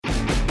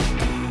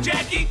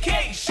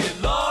Cation,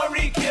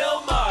 Laurie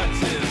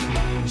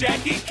Kilmartin.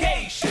 Jackie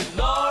Cation,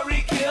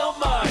 Laurie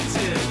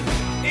Kilmartin.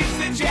 It's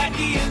the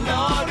Jackie and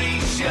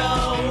Laurie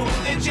Show.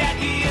 The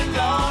Jackie and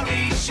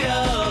Laurie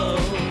Show.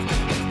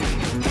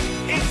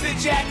 It's the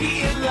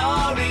Jackie and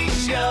Laurie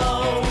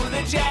Show.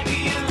 The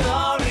Jackie and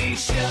Laurie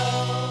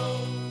Show.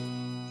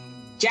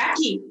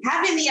 Jackie,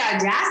 having the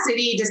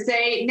audacity to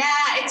say, nah,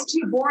 it's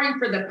too boring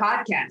for the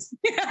podcast.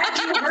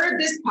 Have you heard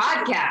this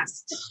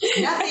podcast?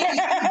 Nothing is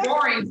too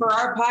boring for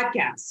our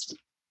podcast.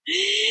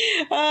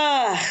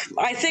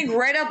 I think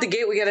right out the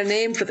gate, we got a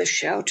name for the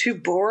show. Too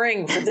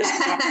boring for this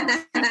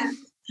podcast.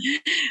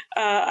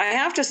 I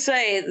have to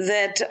say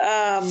that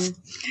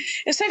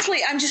essentially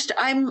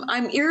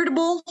I'm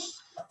irritable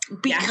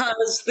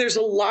because there's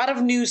a lot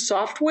of new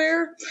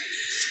software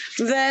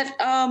that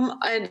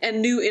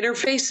and new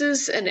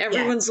interfaces, and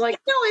everyone's like,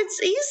 no,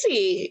 it's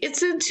easy,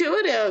 it's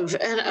intuitive,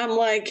 and I'm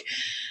like,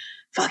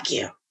 fuck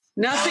you.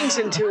 Nothing's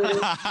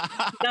intuitive.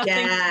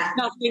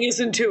 Nothing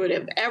is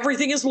intuitive.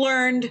 Everything is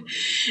learned.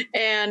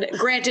 And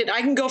granted,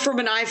 I can go from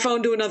an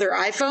iPhone to another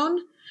iPhone,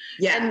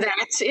 and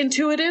that's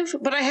intuitive,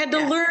 but I had to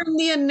learn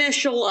the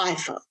initial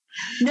iPhone.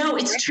 No,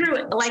 it's true.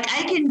 Like,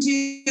 I can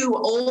do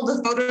old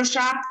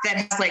Photoshop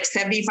that has like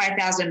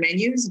 75,000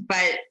 menus,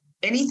 but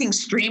anything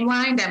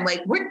streamlined, I'm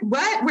like, what?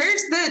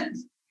 Where's the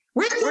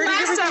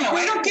last time?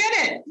 I don't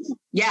get it.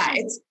 Yeah,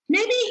 it's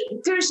maybe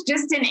there's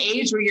just an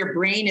age where your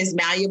brain is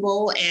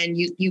malleable and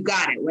you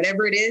got it.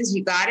 Whatever it is,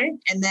 you got it.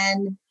 And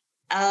then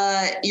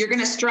you're going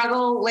to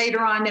struggle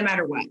later on no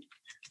matter what.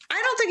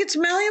 I don't think it's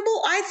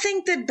malleable. I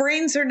think that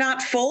brains are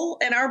not full,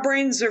 and my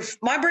brain's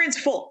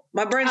full.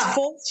 My brain's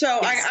full. So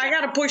yes. I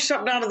got to push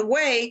something out of the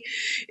way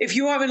if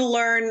you want me to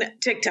learn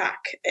TikTok.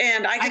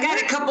 And I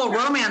got a couple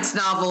romance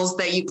novels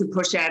that you could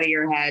push out of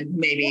your head,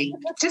 maybe.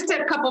 Just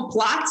a couple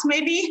plots,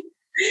 maybe.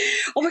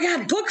 Oh my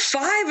God, book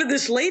 5 of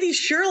this Lady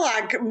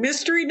Sherlock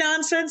mystery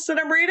nonsense that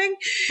I'm reading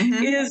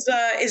is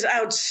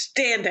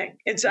outstanding.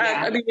 It's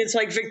it's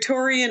like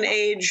Victorian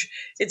age.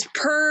 It's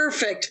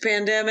perfect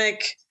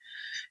pandemic.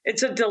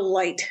 It's a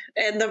delight.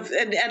 And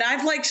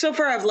I've liked so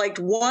far, I've liked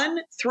 1,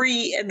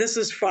 3, and this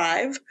is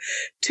 5,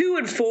 2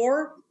 and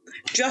 4,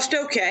 just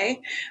okay.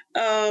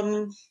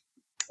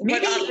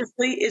 But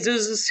obviously it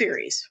is a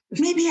series.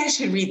 Maybe I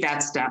should read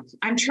that stuff.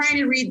 I'm trying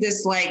to read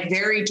this like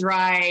very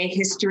dry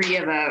history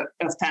of a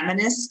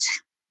feminist.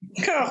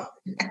 Oh.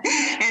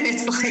 And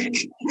it's like,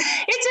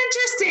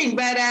 it's interesting,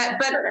 but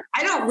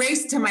I don't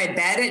race to my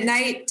bed at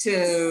night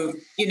to,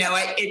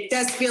 it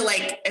does feel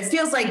like, it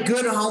feels like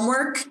good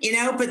homework,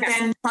 but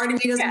then part of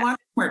me doesn't want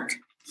homework.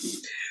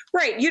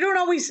 Right. You don't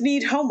always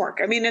need homework.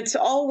 I mean, it's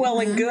all well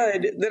and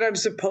good that I'm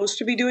supposed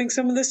to be doing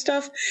some of this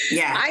stuff.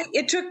 Yeah.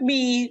 It took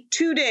me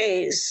 2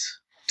 days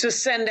to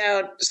send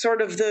out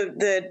sort of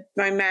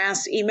my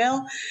mass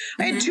email.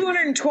 I had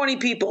 220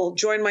 people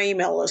join my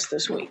email list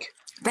this week.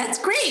 That's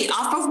great.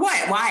 Off of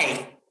what?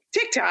 Why?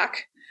 TikTok.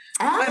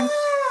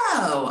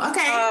 Oh,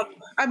 okay.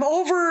 I'm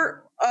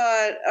over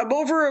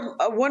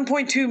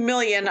 1.2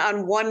 million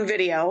on one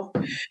video,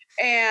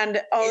 and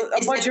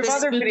a bunch of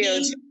other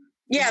videos.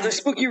 Yeah, the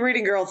spooky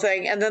reading girl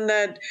thing. And then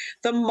the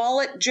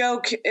mullet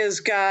joke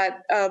is got,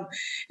 and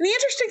the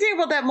interesting thing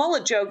about that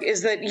mullet joke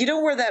is that you know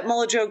where that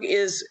mullet joke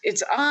is?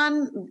 It's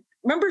on,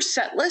 remember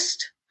Setlist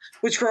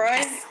with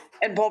Troy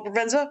and Paul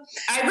Provenza?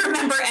 I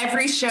remember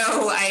every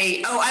show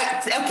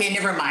okay,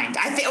 never mind.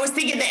 I was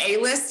thinking the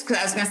A-list because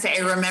I was going to say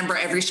I remember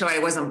every show I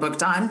wasn't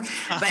booked on,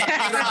 but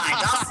never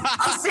mind.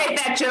 I'll save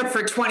that joke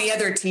for 20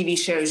 other TV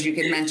shows you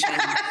can mention.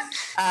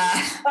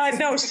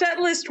 No,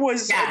 Setlist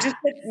was just a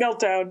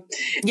Meltdown.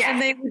 Yeah.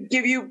 And they would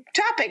give you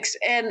topics.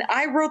 And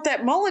I wrote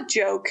that mullet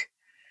joke,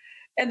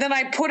 and then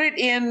I put it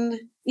in,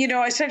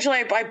 essentially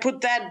I put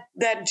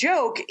that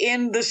joke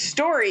in the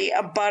story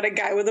about a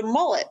guy with a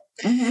mullet.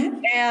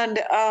 Mm-hmm. And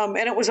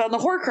it was on the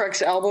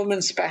Horcrux album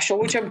and special,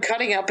 which I'm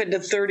cutting up into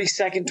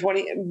 30-second,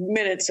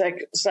 20-minute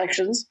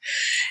sections.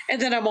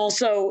 And then I'm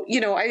also,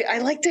 I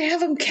like to have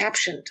them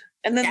captioned.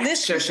 And then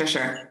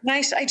sure.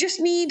 Nice. I just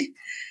need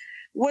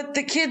what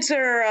the kids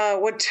are,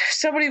 what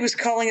somebody was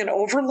calling an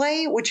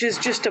overlay, which is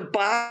just a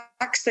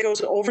box that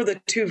goes over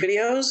the 2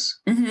 videos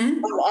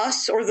of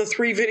us, or the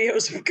 3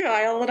 videos of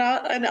Kyle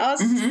and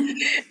us. Mm-hmm.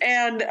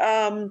 And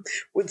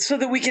so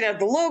that we can have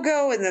the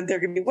logo, and then there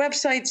can be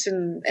websites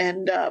and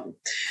I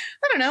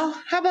don't know.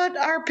 How about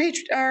our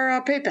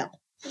PayPal?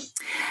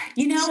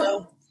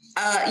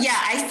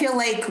 I feel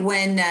like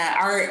when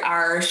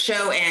our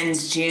show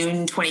ends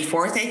June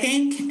 24th, I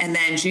think, and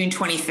then June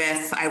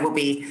 25th, I will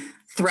be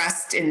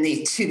thrust to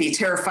the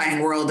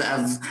terrifying world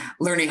of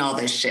learning all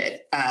this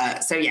shit.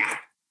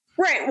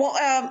 Right.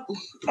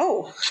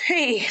 Well,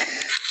 hey,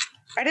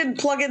 I didn't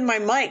plug in my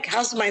mic.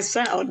 How's my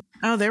sound?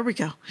 Oh, there we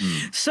go.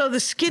 So the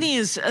skinny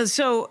is,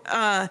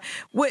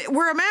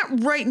 where I'm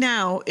at right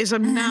now is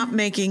I'm not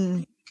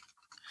making,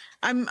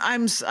 I'm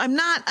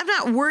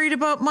not worried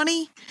about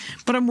money,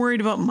 but I'm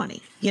worried about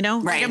money,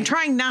 Right. Like I'm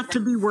trying not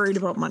to be worried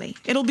about money.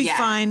 It'll be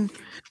fine.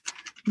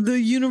 the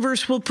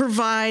universe will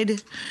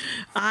provide.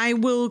 I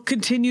will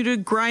continue to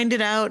grind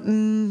it out,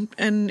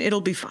 and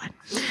it'll be fine.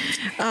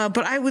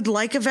 But I would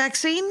like a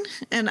vaccine,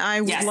 and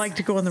I would like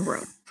to go on the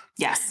road.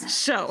 Yes.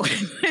 So,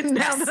 and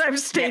now that I've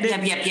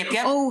stated, Yep.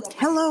 Oh,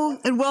 hello,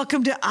 and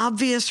welcome to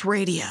Obvious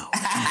Radio.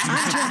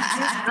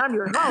 I'm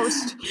your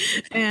host,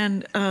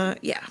 and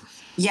yeah.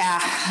 Yeah.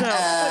 So,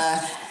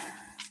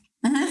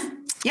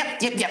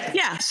 Yep.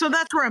 yeah, so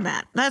that's where I'm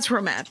at. But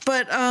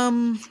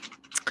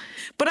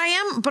I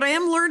am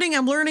learning.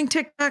 I'm learning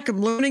TikTok.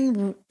 I'm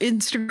learning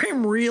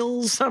Instagram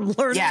Reels. I'm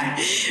learning. Yeah.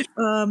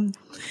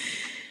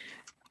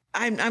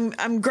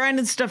 I'm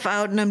grinding stuff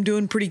out, and I'm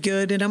doing pretty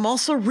good. And I'm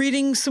also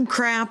reading some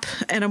crap,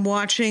 and I'm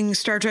watching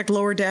Star Trek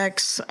Lower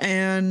Decks,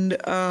 and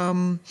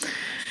I'm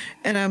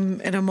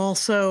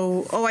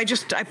also I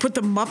put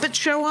the Muppet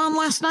Show on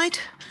last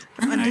night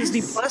on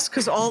Disney Plus,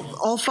 because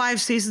all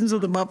 5 seasons of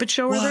the Muppet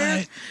Show are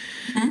there.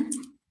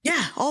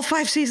 Yeah, all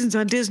 5 seasons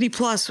on Disney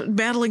Plus.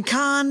 Madeline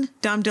Kahn,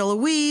 Dom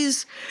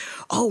DeLuise.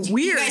 Oh,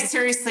 weird. You guys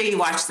seriously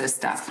watch this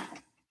stuff?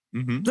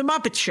 The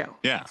Muppet Show.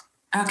 Yeah.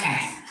 Okay.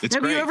 It's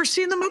Have great. you ever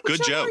seen the Muppet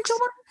Good Show? jokes.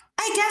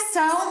 I guess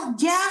so.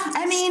 Yeah.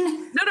 I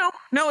mean,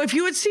 No. If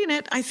you had seen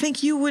it, I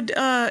think you would.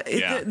 There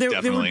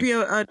would be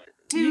a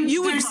dude,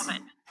 you would there's love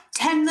it.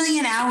 10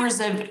 million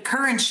hours of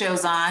current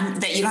shows on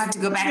that you don't have to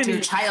go back to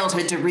your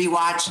childhood to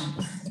rewatch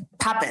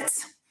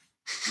puppets.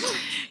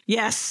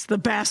 Yes, the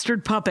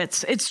bastard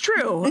puppets. It's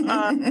true.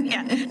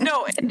 Yeah.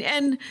 No,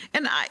 and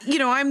I,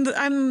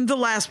 I'm the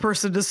last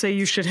person to say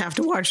you should have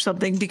to watch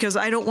something, because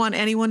I don't want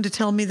anyone to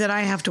tell me that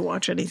I have to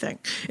watch anything.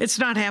 It's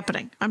not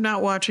happening. I'm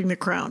not watching The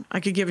Crown. I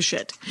could give a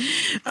shit.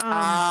 Too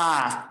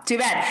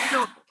bad.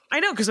 No, I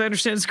know, because I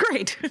understand it's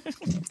great.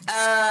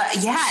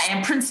 Yeah,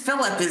 and Prince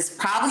Philip is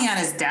probably on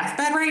his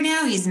deathbed right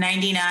now. He's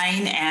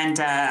 99, and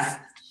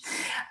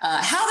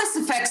how this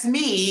affects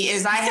me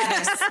is I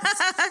had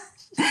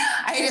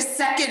a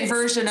second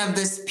version of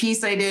this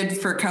piece I did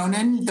for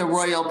Conan, the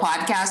Royal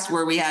podcast,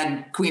 where we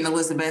had Queen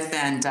Elizabeth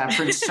and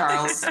Prince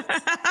Charles.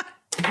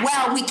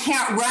 Well, we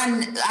can't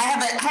run.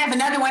 I have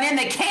another one in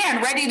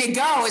that ready to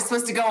go. It's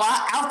supposed to go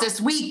out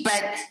this week,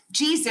 but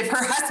geez, if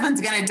her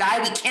husband's going to die,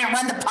 we can't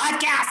run the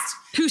podcast.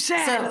 Too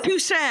sad. Too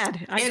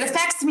sad. It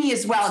affects me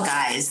as well,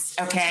 guys.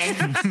 Okay.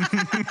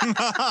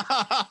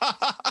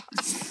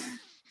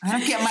 I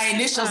don't get my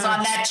initials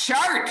on that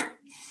chart.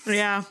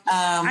 Yeah.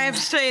 I have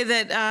to say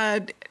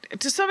that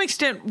to some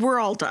extent, we're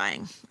all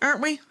dying,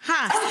 aren't we?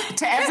 Huh?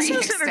 To every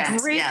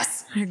extent,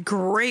 yes.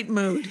 Great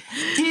mood.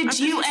 Did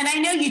you, and I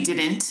know you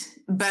didn't,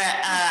 but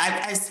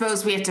I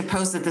suppose we have to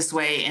pose it this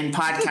way in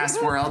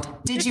podcast world.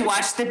 Did you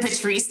watch the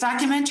Patrice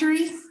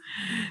documentary?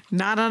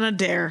 Not on a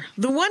dare.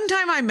 The one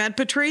time I met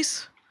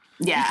Patrice.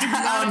 Yeah.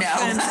 Oh, no.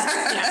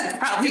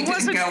 Probably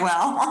didn't go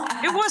well.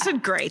 It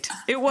wasn't great.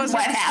 It wasn't.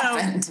 What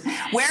happened?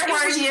 Where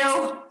were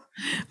you?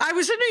 I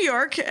was in New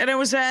York, and I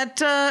was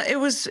at it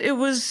was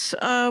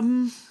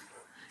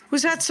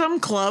at some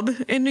club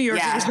in New York.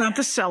 Yeah. It was not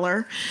the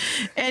Cellar,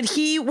 and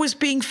he was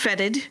being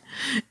feted,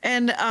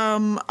 and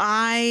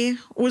I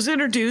was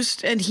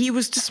introduced, and he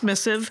was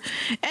dismissive.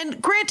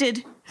 And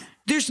granted,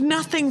 there's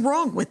nothing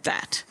wrong with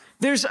that.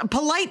 There's a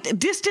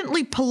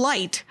distantly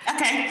polite.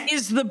 Okay.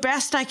 Is the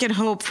best I can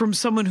hope from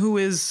someone who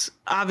is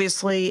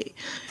obviously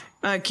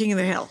King of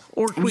the Hill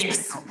or Queen of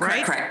the Hill,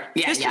 right? Correct.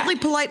 Yeah, distantly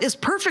polite is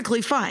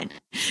perfectly fine.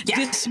 Yeah.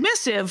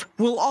 Dismissive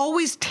will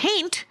always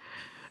taint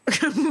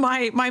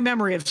my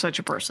memory of such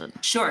a person.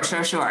 Sure.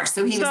 So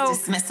he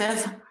was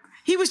dismissive?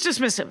 He was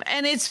dismissive,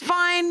 and it's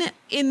fine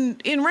in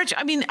Rich.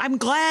 I mean, I'm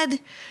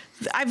glad.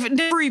 I've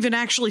never even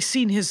actually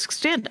seen his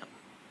stand-up.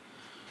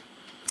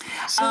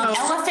 So,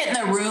 Elephant in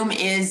the Room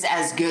is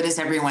as good as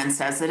everyone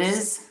says it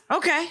is.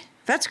 Okay,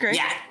 that's great.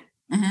 Yeah.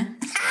 Mm-hmm.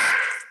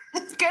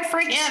 Good for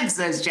him,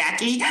 says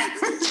Jackie. But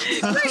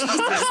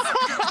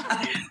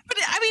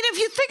I mean, if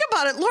you think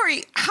about it,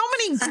 Lori, how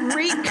many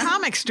great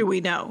comics do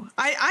we know?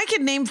 I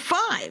can name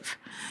 5.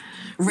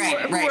 Who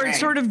are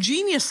sort of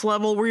genius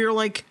level, where you're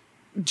like,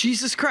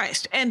 Jesus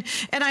Christ. And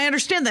I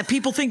understand that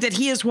people think that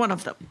he is one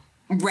of them.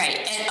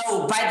 Right. And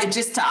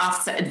just to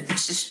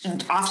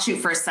offshoot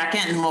for a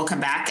second, and we'll come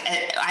back.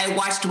 I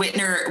watched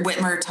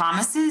Whitmer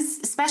Thomas's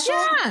special.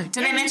 Yeah.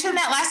 Did I mention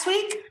that last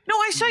week? No,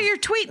 I saw your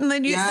tweet, and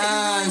then you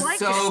really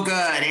so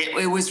good.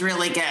 It was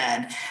really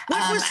good.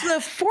 What was the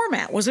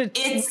format? Was it?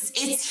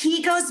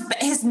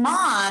 His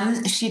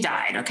mom, she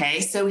died.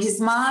 Okay. So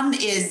his mom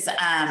was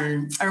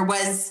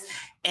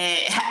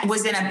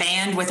in a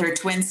band with her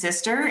twin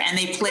sister, and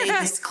they played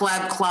this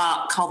club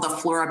called the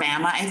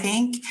Floribama, I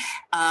think,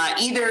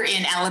 either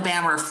in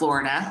Alabama or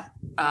Florida.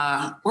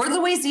 Or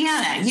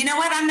Louisiana. You know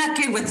what? I'm not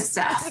good with the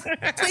South.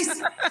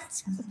 Please,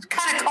 it's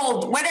kind of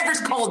cold. Whatever's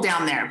cold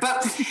down there.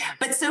 But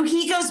so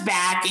he goes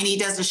back and he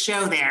does a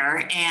show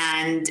there,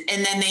 and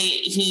then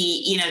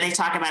they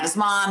talk about his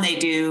mom. They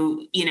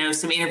do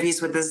some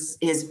interviews with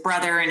his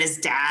brother and his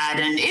dad,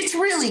 and it's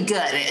really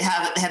good.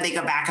 How they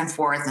go back and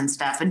forth and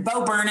stuff. And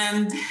Bo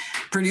Burnham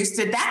produced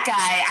it. That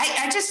guy,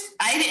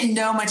 I didn't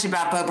know much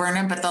about Bo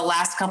Burnham, but the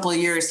last couple of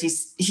years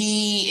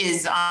he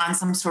is on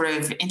some sort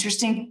of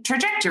interesting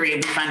trajectory.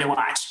 It'd be fun to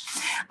watch.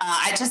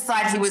 I just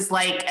thought he was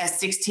like a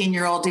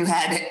 16-year-old who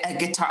had a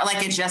guitar,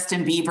 like a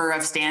Justin Bieber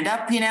of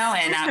stand-up,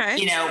 and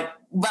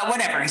but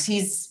whatever,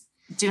 he's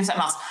doing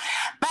something else.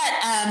 But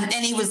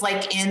and he was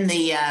like in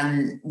the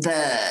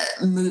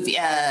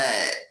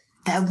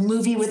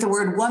movie with the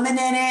word woman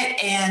in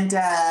it, and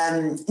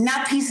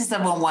not Pieces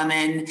of a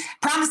Woman,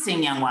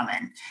 Promising Young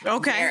Woman.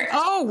 Okay.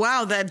 Oh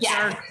wow, that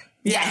dark.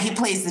 Yeah, he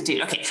plays the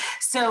dude. Okay,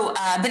 so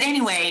but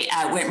anyway,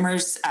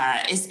 Whitmer's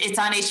it's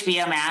on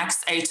HBO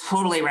Max. I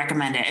totally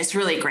recommend it. It's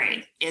really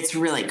great. It's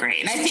really great.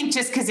 And I think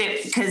just because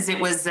it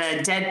was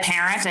a dead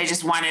parent, I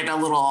just wanted a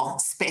little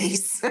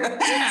space,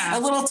 a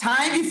little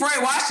time before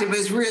I watched it. But it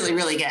was really,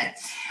 really good.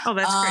 Oh,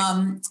 that's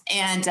great.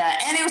 And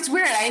it was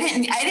weird. I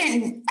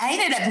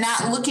ended up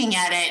not looking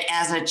at it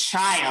as a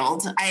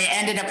child. I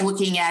ended up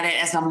looking at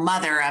it as a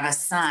mother of a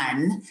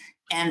son.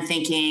 And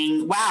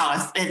thinking,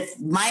 wow, if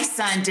my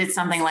son did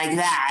something like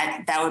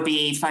that, that would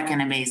be fucking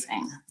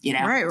amazing.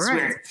 Right.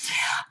 Weird.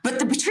 But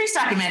the Patrice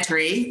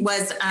documentary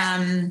was,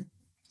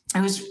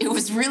 it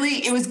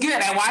was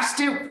good. I watched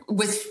it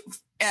with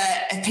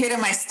a pit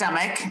in my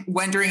stomach,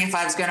 wondering if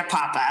I was going to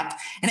pop up,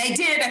 and I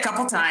did a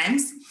couple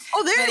times.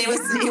 Oh, there it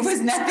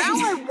was nothing. Now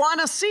I want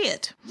to see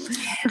it.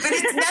 But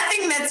it's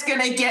nothing that's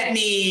going to get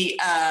me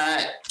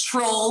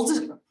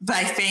trolled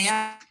by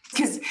fans.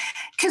 Because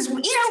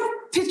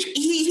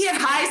he had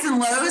highs and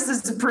lows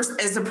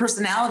as a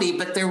personality,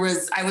 but I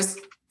was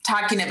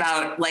talking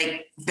about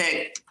like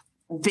the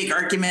big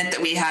argument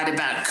that we had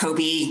about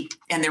Kobe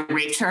and the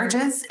rape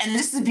charges, and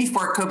this is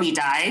before Kobe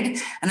died,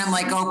 and I'm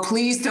like, oh,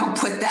 please don't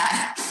put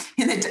that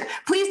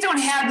please don't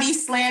have me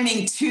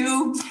slamming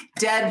two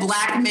dead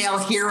black male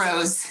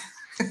heroes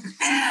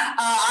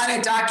on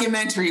a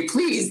documentary,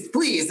 please.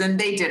 And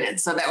they didn't,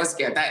 so that was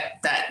good.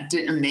 That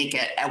didn't make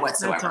it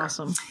whatsoever. That's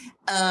awesome.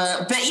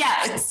 But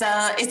yeah,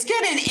 it's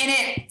good, and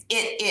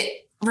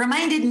it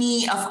reminded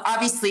me of,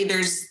 obviously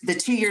there's the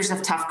 2 years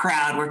of Tough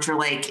Crowd, which are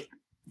like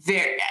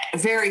very,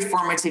 very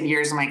formative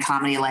years of my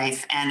comedy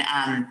life, and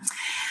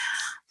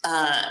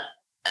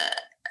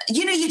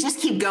you just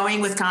keep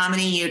going with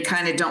comedy. You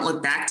kind of don't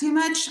look back too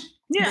much.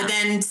 Yeah. But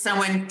then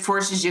someone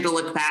forces you to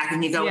look back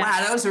and you go, wow,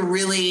 that was a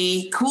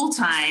really cool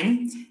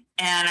time.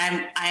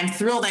 And I'm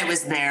thrilled I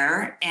was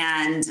there.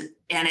 And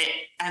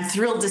I'm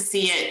thrilled to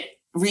see it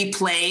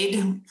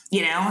replayed,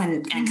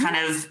 and kind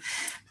of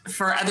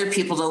for other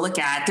people to look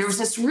at. There was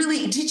this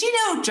did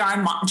you know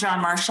John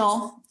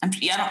Marshall?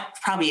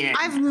 Probably didn't.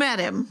 I've met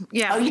him.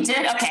 Yeah. Oh, you did?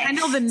 Okay. I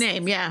know the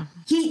name. Yeah.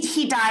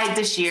 He died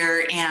this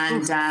year,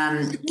 and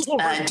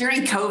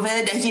during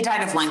COVID, he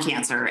died of lung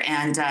cancer,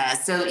 and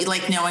so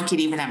like no one could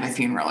even have a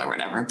funeral or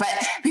whatever. But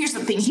here's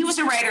the thing: he was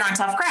a writer on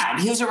Tough Crowd.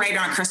 He was a writer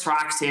on Chris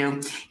Rock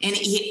too, and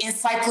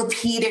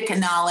encyclopedic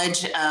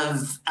knowledge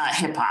of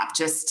hip hop,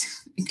 just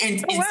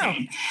insane. Wow.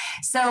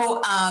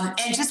 So,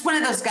 and just one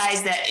of those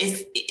guys that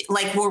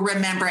will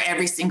remember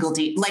every single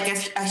like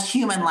a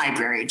human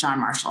library, John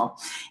Marshall.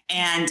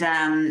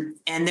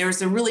 And there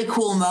was a really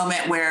cool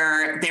moment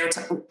where they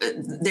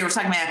were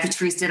talking about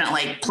Patrice didn't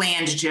like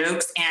planned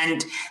jokes.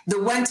 And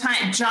the one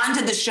time John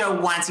did the show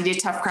once, he did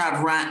Tough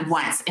Crowd run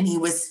once, and he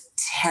was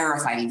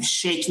terrified. He was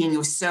shaking. He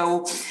was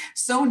so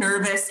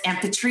nervous. And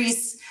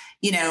Patrice,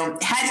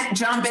 had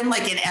John been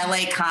like an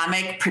LA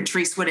comic,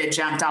 Patrice would have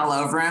jumped all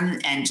over him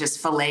and just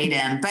filleted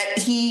him. But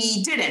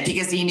he didn't,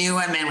 because he knew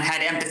him and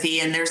had empathy.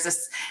 And there's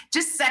this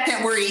just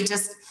second where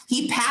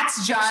he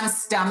pats John's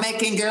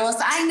stomach and goes,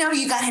 I know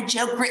you got a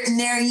joke written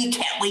there. You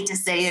can't wait to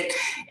say it.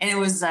 And it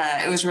was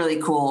really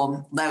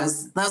cool. That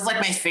was like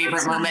my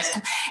favorite moment.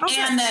 Nice.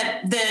 Okay. And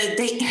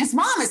his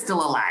mom is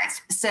still alive.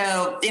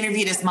 So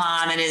interviewed his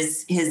mom and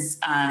his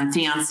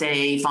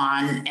fiance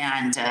Vaughn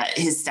and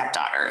his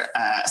stepdaughter.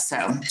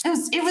 So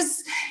it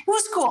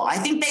was cool. I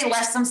think they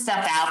left some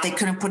stuff out. They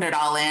couldn't put it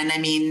all in. I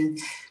mean,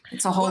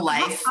 it's a whole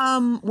life.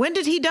 When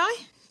did he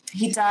die?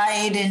 He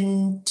died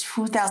in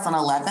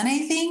 2011, I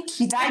think.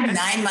 He died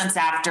 9 months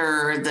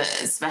after the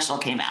special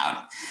came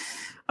out.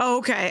 Oh,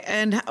 okay.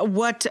 And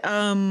what,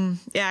 I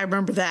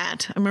remember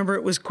that. I remember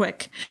it was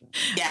quick.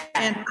 Yeah.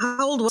 And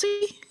how old was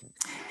he?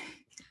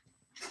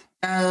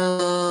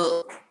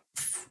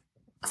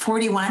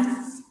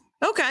 41.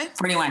 Okay.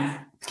 41.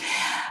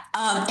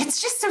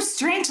 It's just so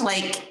strange,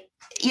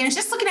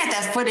 just looking at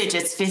that footage,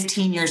 it's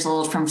 15 years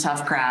old from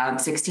Tough Crowd,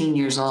 16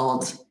 years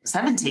old,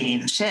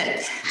 17,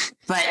 shit.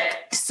 But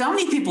so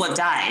many people have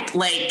died,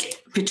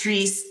 like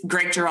Patrice,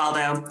 Greg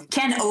Giraldo,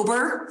 Ken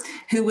Ober,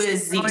 who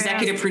was the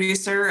executive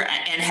producer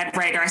and head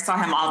writer. I saw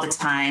him all the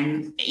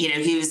time.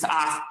 He was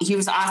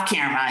off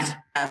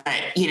camera, but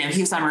he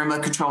was on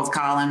remote control with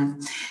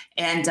Colin,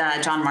 and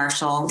John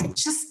Marshall.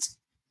 Just,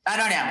 I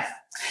don't know.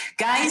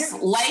 Guys,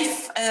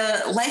 life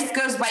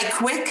goes by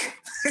quick.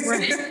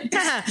 Right.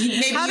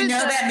 Maybe you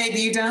know that,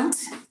 maybe you don't.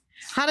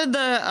 How did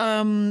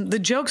the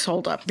jokes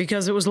hold up?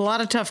 Because it was a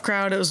lot of Tough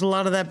Crowd. It was a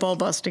lot of that ball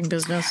busting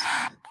business.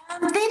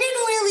 They didn't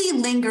really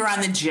linger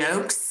on the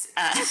jokes.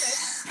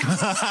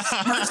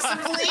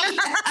 Personally.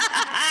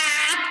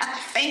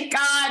 Thank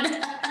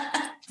God.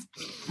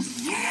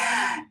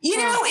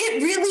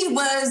 It really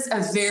was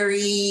a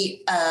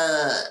very,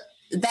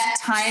 that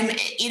time time,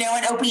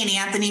 and Opie and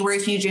Anthony were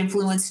a huge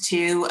influence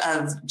too,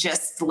 of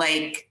just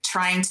like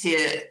trying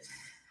to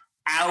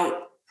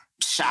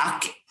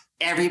out-shock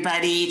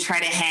everybody, try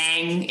to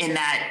hang in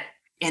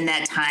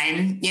that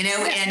time, and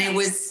it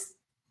was,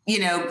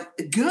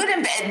 good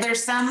and bad.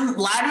 There's a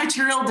lot of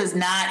material does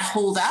not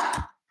hold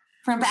up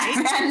from back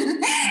then.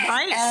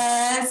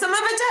 Right. Some of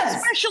it does.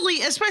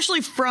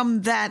 Especially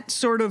from that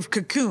sort of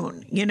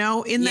cocoon, in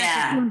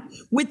that cocoon,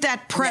 with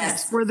that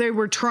premise where they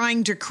were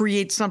trying to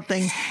create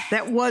something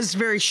that was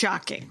very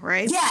shocking,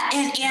 right?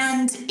 Yeah,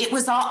 and it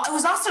was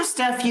also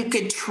stuff you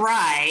could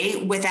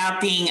try without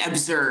being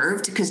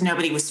observed because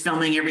nobody was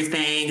filming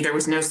everything. There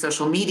was no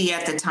social media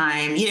at the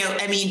time.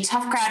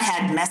 Tough Crowd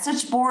had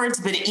message boards,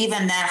 but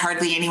even then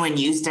hardly anyone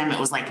used them. It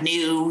was like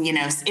new,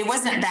 it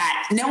wasn't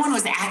that no one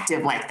was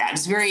active like that. It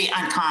was very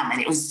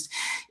uncommon.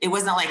 It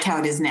wasn't like how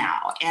it is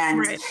now.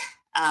 And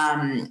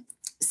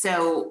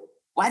so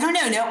I don't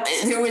know. No,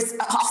 there was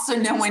also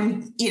no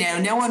one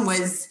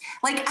was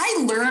like,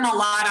 I learn a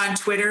lot on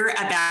Twitter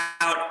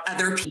about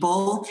other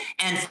people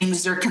and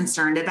things they're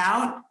concerned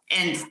about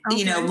and,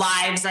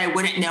 lives I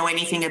wouldn't know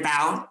anything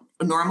about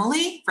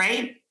normally.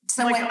 Right.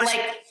 So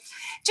like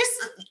just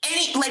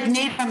any like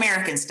Native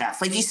American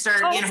stuff, like you start,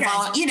 following,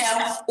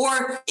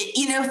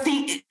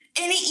 think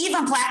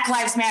even Black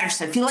Lives Matter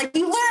stuff. You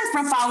learn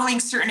from following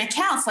certain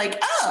accounts. Like,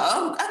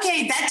 oh,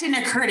 okay, that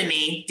didn't occur to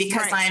me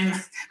because I'm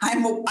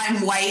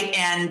white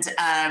and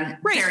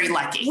very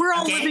lucky. We're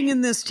all living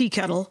in this tea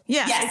kettle.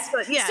 Yeah. Yes.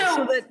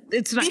 So that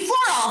it's nice. Before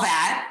all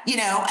that,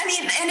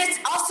 and it's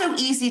also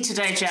easy to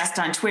digest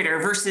on Twitter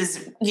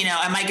versus,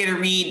 am I going to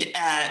read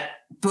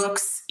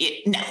books?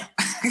 No.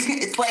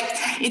 It's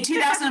like in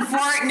 2004.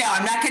 No,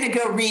 I'm not going to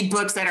go read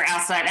books that are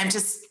outside.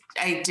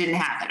 I didn't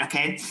have it.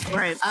 Okay.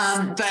 Right.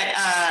 And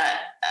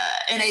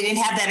I didn't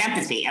have that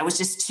empathy. I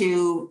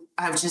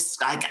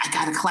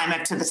got to climb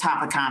up to the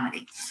top of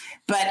comedy.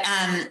 But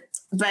I,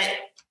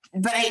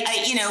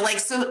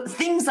 so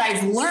things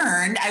I've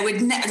learned,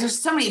 there's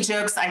so many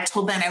jokes I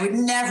told then I would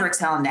never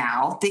tell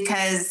now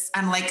because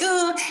I'm like,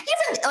 oh,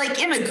 even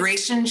like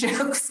immigration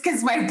jokes.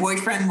 Cause my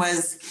boyfriend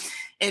was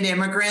an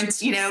immigrant,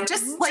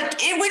 just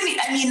like it wouldn't,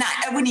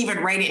 I wouldn't even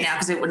write it now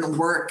cause it wouldn't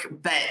work,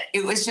 but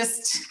it was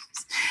just,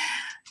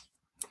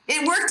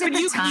 it worked at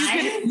the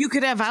time. You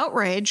could have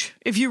outrage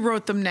if you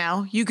wrote them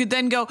now. You could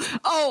then go,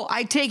 "Oh,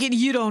 I take it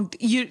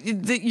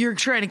you're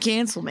trying to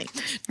cancel me."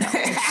 No.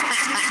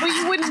 But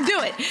you wouldn't do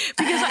it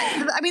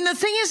because the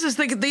thing is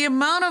the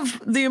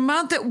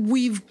amount that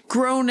we've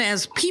grown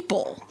as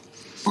people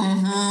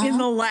in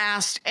the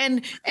last and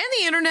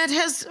the internet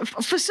has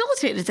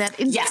facilitated that.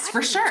 Yes,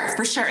 for sure.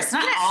 It's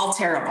not all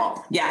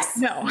terrible. Yes.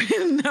 No.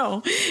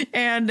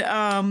 And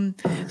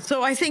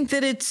so I think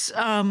that it's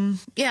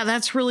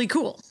that's really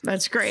cool.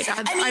 That's great. Go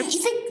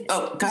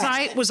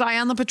ahead. Was I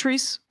on the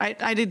Patrice?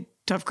 I did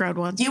Tough Crowd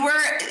once. You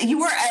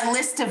were a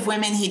list of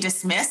women he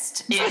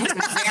dismissed. It was a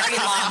very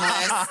long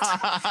list.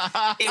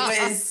 It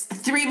was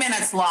 3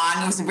 minutes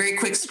long. It was a very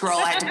quick scroll.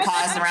 I had to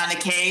pause around the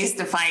case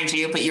to find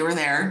you, but you were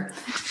there.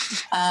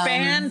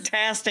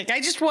 Fantastic.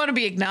 I just want to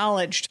be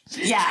acknowledged.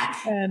 Yeah.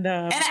 And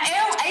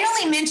I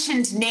only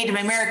mentioned Native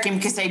American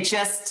because I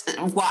just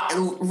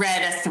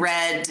read a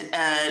thread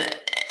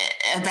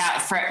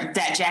about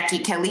that Jackie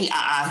Kelly,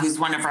 who's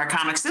one of our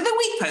comics of the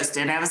week,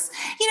 posted. I was,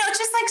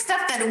 just like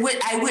stuff that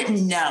I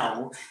wouldn't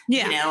know,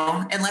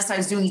 unless I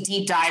was doing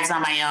deep dives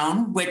on my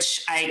own,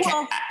 which I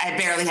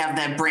barely have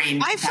the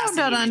brain. I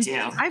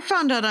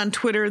found out on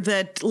Twitter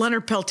that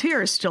Leonard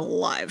Peltier is still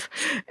alive,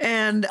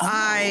 and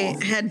I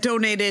had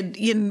donated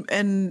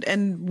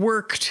and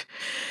worked.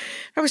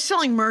 I was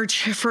selling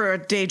merch for a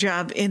day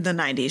job in the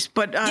 90s,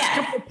 but a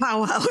couple of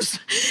powwows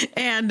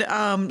and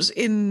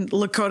in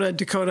Lakota,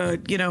 Dakota,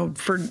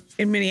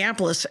 in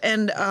Minneapolis,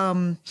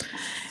 and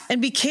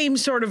became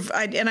sort of.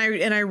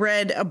 I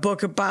read a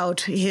book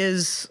about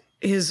his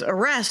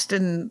arrest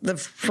and the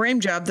frame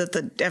job that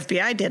the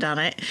FBI did on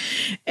it,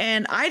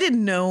 and I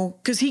didn't know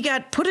because he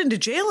got put into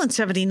jail in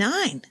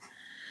 '79.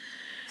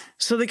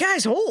 So the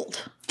guy's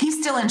old. He's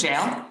still in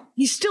jail.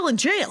 He's still in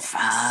jail.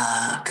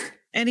 Fuck.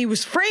 And he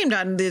was framed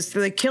on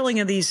the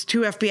killing of these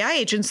 2 FBI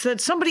agents that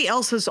somebody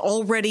else has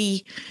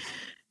already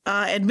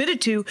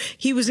admitted to.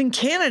 He was in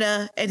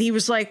Canada and he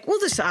was like, well,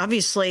 this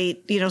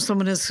obviously,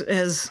 someone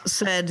has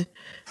said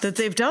that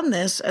they've done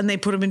this and they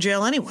put him in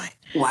jail anyway.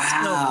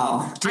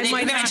 Wow. Did they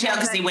put him in jail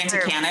because he went to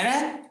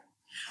Canada?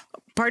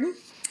 Pardon?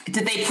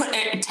 Did they put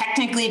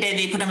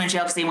him in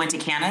jail because they went to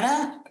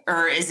Canada?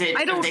 Or is it?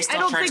 Are they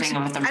still charging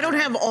him with them? I don't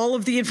have all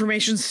of the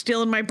information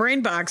still in my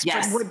brain box.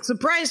 Yes. But what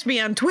surprised me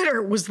on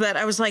Twitter was that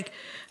I was like,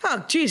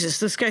 "Oh Jesus,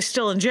 this guy's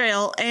still in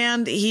jail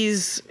and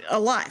he's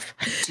alive."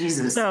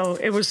 Jesus. So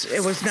it was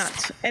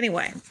nuts.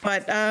 Anyway,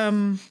 but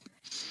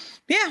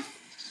yeah.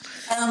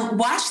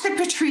 Watch the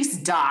Patrice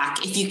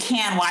doc if you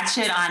can. Watch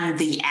it on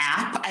the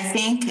app. I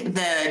think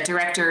the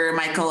director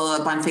Michael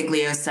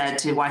Bonfiglio said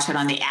to watch it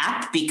on the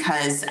app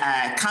because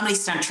Comedy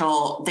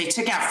Central, they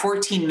took out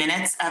 14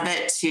 minutes of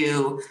it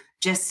to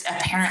just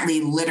apparently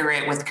litter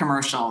it with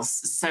commercials.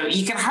 So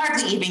you can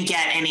hardly even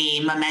get any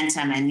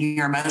momentum and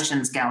your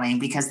emotions going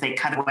because they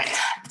cut away.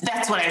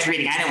 That's what I was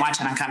reading. I didn't watch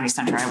it on Comedy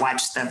Central. I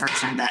watched the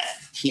version that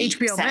he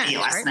HBO sent Max, me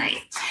last right? night.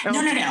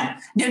 Oh.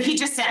 No. He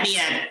just sent me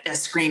a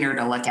screener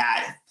to look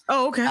at.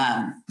 Oh, okay.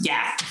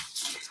 Yeah.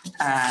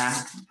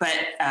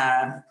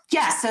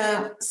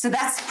 So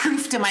that's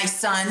proof to my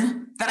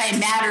son that I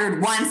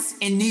mattered once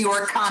in New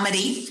York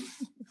comedy.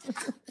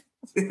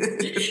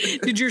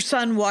 Did your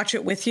son watch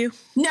it with you?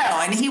 No,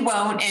 and he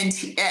won't. And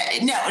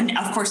no,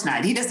 of course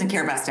not. He doesn't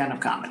care about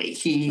stand-up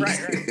comedy. Right.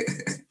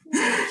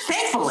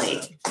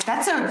 Thankfully,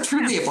 that's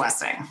truly a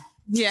blessing.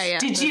 Yeah.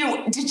 Did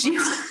you?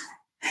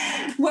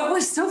 What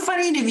was so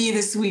funny to me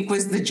this week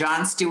was the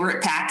Jon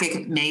Stewart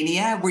packet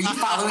mania. Were you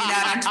following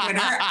that on Twitter?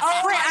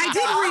 Oh, wait, I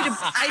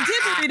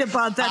did read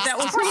about that. That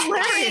was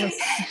hilarious.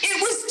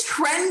 It was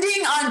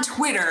trending on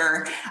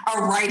Twitter,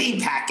 a writing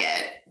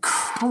packet.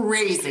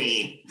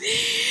 Crazy.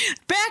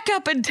 Back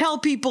up and tell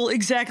people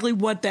exactly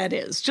what that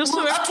is. So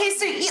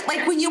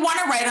like when you want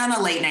to write on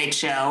a late night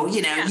show,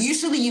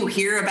 usually you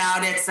hear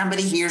about it,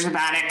 somebody hears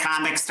about it,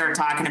 comics start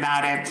talking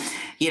about it.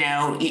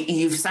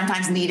 You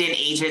sometimes need an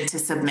agent to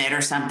submit or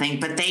something,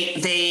 but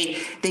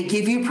they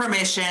give you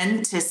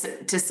permission to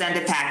send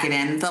a packet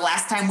in. The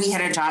last time we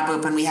had a job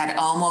open, we had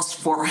almost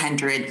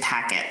 400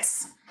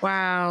 packets.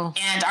 Wow.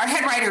 And our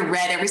head writer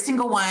read every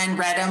single one,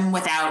 read them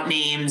without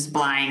names,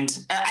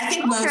 blind. I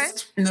think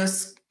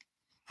most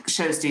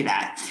shows do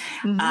that.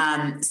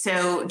 Mm-hmm.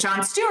 So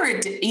Jon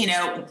Stewart,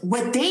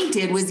 what they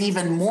did was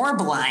even more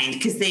blind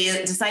because they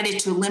decided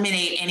to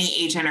eliminate any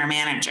agent or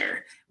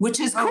manager, which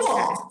is cool.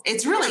 Okay.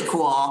 It's really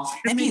cool.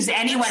 It means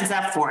anyone's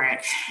up for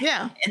it.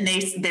 Yeah. And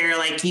they're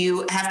like,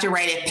 you have to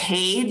write a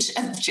page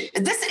of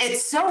this.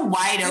 It's so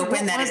wide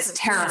open that it's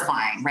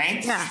terrifying,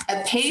 right? Yeah.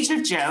 A page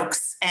of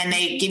jokes, and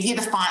they give you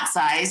the font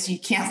size. You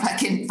can't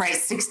fucking write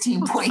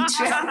 16-point jokes.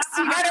 You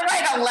got to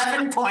write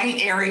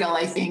 11-point Arial,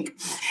 I think.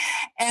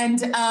 And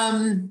so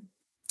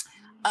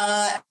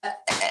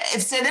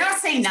they don't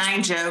say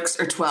 9 jokes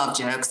or 12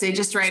 jokes. They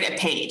just write a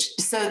page.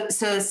 So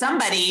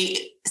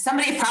somebody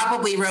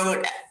probably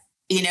wrote,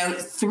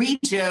 3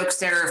 jokes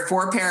that are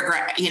 4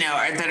 paragraphs,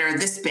 that are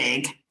this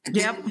big.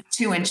 Yep.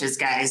 2 inches,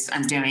 guys,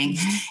 I'm doing.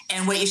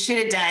 And what you should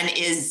have done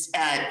is,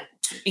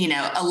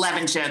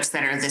 11 jokes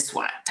that are this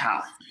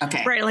tall.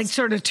 Okay. Right. Like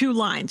sort of 2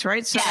 lines,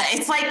 right? So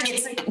it's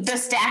the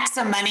stacks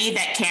of money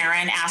that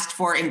Karen asked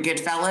for in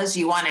Goodfellas.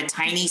 You want a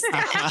tiny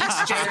stack.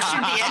 Each joke should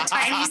be a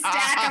tiny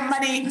stack of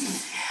money.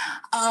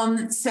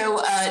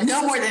 So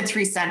no more than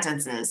 3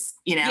 sentences,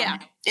 in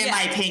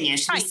my opinion.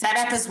 Should be set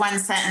up as 1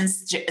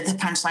 sentence. The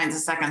punchline's a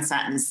second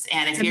sentence.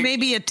 And if you're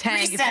maybe a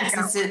tag. 3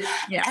 sentences,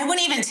 I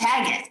wouldn't even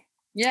tag it.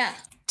 Yeah.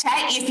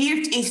 Tag see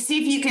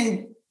if you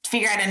can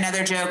figure out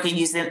another joke and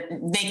use it,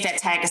 make that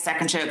tag a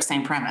second joke,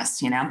 same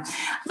premise, Nice.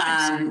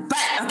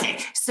 But okay.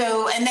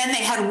 So, and then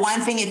they had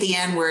one thing at the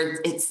end where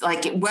it's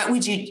like, what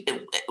would you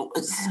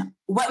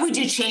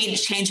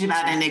change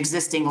about an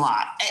existing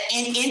law?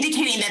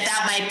 Indicating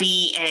that might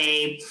be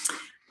a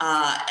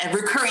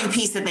recurring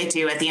piece that they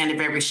do at the end of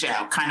every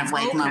show, kind of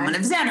like Moment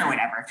of Zen or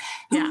whatever.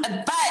 Yeah.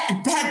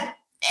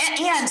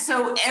 And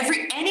so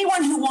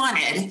anyone who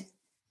wanted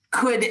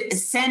could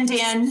send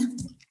in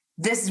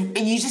this.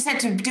 You just had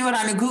to do it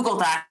on a Google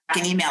Doc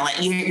and email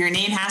it. Your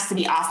name has to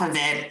be off of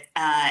it,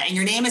 and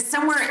your name is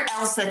somewhere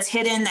else that's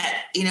hidden.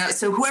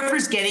 So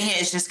whoever's getting it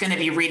is just going to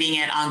be reading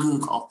it on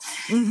Google.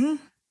 Mm-hmm.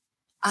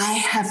 I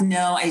have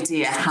no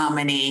idea how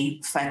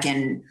many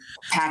fucking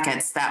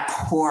packets that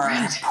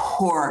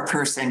poor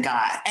person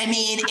got. I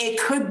mean,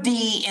 it could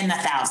be in the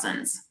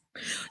thousands,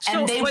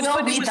 and they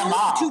will read them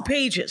all. 2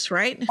 pages,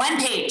 right? 1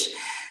 page.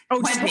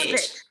 Oh, just 1 page.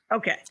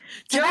 Okay.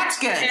 So that's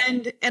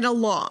good. And a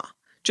law.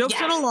 Jokes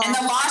and a law. And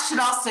the law should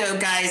also,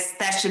 guys,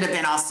 that should have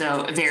been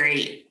also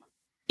very,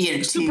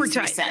 super 2-3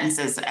 tight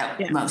sentences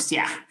at most.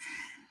 Yeah.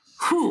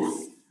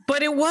 Whew.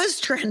 But it was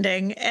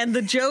trending, and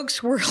the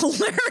jokes were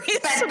hilarious.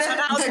 But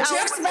the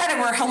jokes about it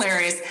were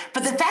hilarious.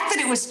 But the fact that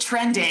it was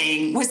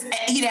trending was,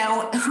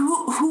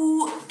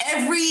 who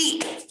every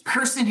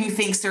person who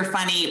thinks they're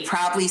funny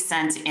probably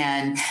sent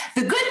in.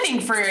 The good thing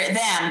for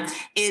them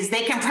is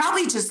they can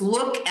probably just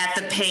look at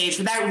the page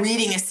without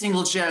reading a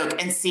single joke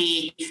and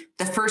see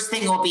the first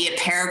thing will be a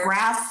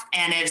paragraph,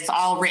 and it's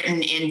all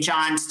written in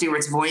Jon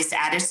Stewart's voice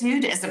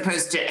attitude as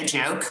opposed to a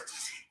joke.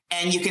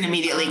 And you can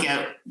immediately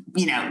go,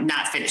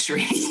 not finish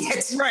reading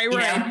it. Right.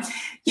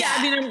 Yeah.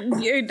 I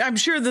mean, I'm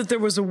sure that there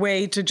was a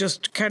way to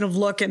just kind of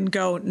look and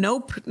go,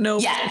 nope. No.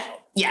 We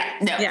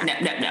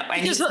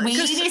need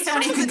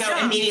somebody who can go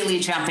immediately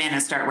jump in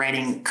and start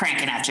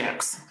cranking out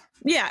jokes.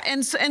 Yeah.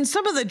 And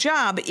some of the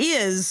job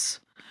is,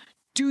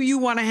 do you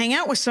want to hang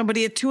out with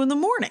somebody at 2 a.m?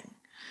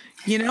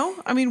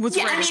 I mean, not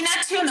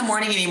 2 a.m.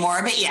 anymore,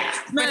 but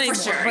for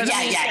sure. But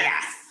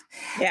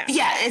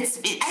I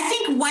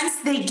think once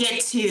they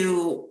get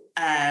to,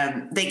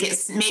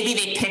 maybe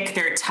they pick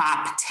their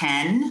top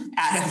 10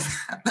 out of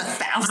the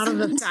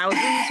thousands.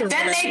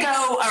 Then they go,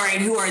 all right,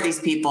 who are these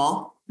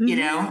people?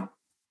 Mm-hmm.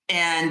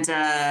 And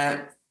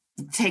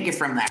take it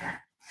from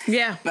there.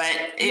 Yeah. But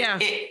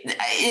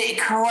it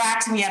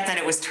cracked me up that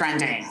it was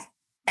trending.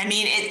 I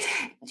mean,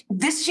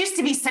 this used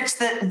to be such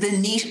the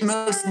niche,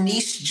 most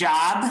niche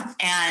job.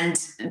 And,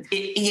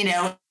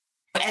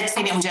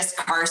 it was just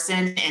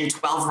Carson and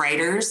 12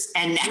 writers.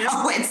 And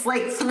now it's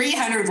like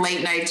 300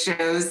 late night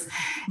shows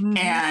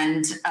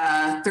and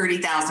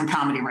 30,000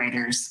 comedy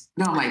writers.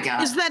 Oh my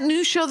God. Is that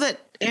new show that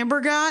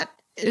Amber got?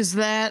 Is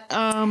that,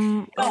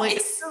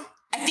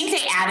 I think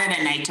they added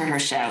a night to her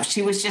show.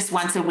 She was just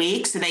once a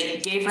week. So they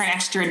gave her an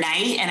extra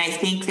night. And I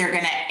think they're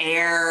going to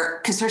air,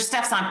 because her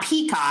stuff's on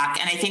Peacock.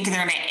 And I think they're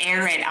going to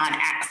air it on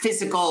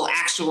actual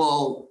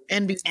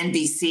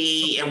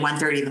NBC at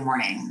 1:30 in the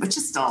morning, which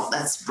is still,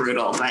 that's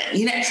brutal. But,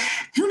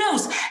 who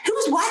knows?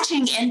 Who's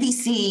watching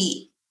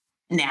NBC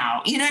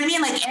now? You know what I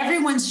mean? Like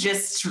everyone's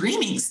just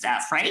streaming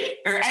stuff, right?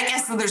 Or I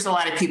guess there's a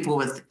lot of people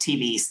with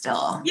TV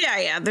still.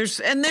 Yeah. There's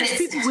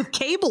people with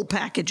cable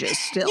packages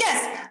still.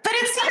 Yes, but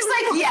it seems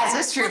like, yes,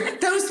 that's true.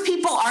 Those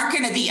people aren't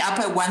going to be up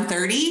at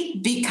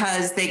 1:30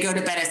 because they go to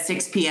bed at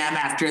 6 p.m.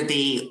 after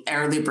the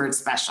early bird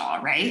special,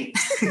 right?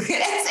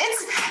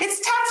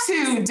 it's tough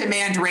to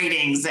demand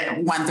ratings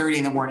at 1:30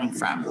 in the morning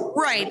from.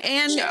 Right.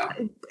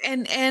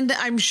 And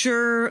I'm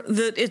sure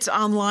that it's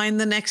online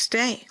the next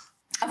day.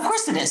 Of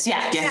course it is.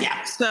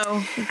 Yeah.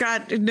 So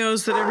God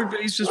knows that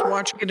everybody's just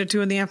watching it at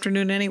 2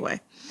 p.m. anyway.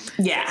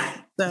 Yeah.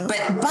 So.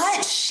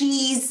 But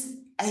she's,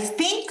 I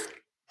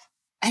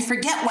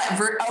forget what,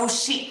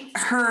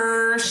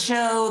 her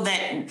show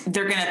that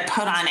they're going to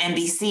put on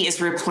NBC is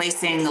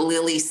replacing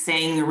Lily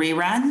Singh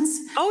reruns.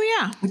 Oh,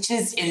 yeah. Which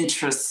is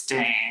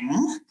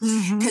interesting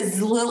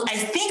because I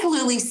think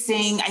Lily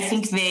Singh,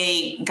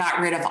 they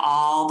got rid of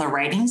all the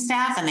writing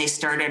staff and they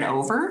started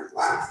over,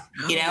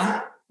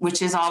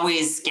 which is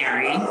always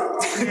scary.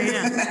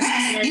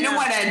 Yeah. You know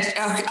what?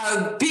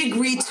 A big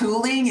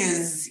retooling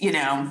is,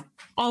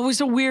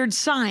 always a weird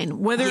sign.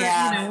 Whether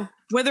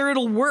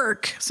it'll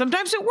work.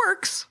 Sometimes it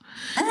works,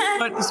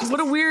 but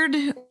what a weird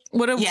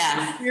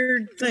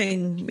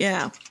thing.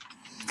 Yeah.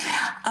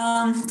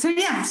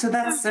 So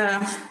that's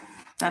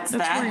that.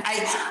 Right.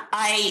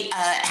 I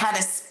had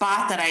a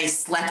spot that I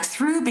slept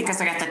through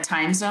because I got the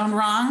time zone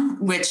wrong,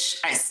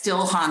 which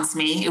still haunts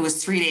me. It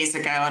was 3 days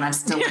ago and I'm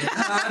still like,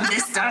 I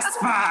missed a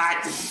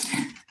spot.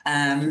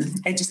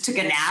 I just took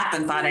a nap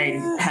and thought I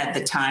had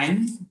the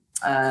time.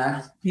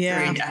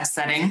 Very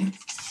upsetting.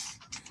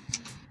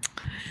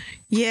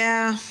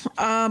 Yeah.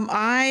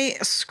 I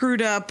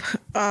screwed up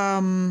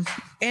I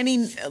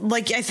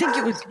think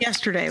it was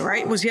yesterday,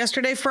 right? Was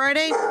yesterday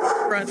Friday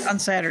or on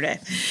Saturday?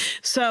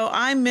 So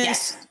I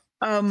missed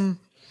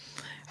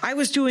I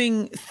was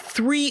doing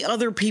 3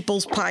 other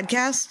people's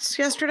podcasts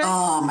yesterday.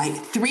 Oh my,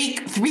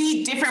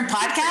 three different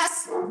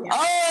podcasts? Yeah.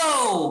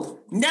 Oh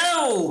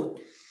no.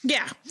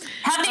 Yeah.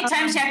 How many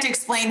times do you have to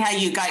explain how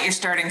you got your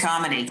start in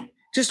comedy?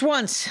 Just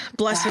once,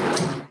 blessedly.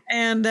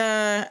 And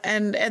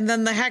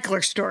then the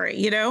heckler story,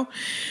 Yeah.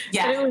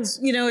 And it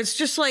was, it's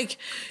just like,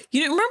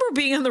 remember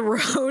being on the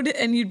road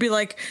and you'd be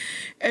like,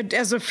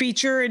 as a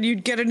feature and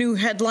you'd get a new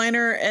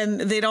headliner and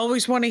they'd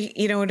always want to,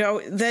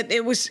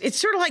 it's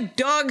sort of like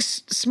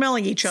dogs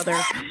smelling each other.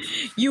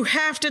 You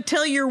have to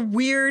tell your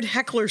weird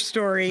heckler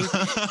story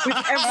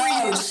with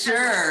every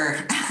sure.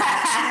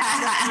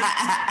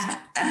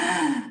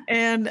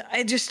 And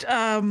I just,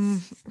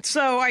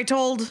 so I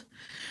told,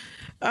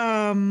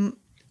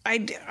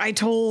 I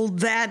told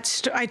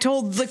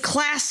the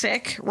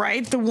classic,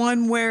 right? The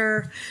one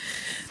where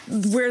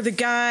the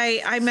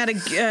guy I met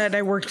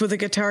I worked with a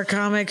guitar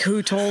comic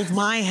who told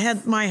my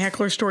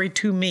heckler story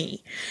to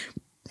me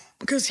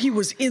because he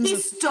was in he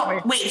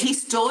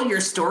stole your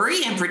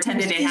story and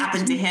pretended it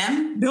happened to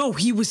him? No,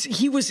 he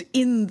was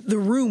in the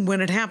room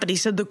when it happened. He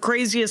said the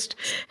craziest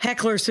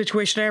heckler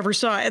situation I ever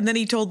saw. And then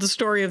he told the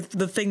story of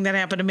the thing that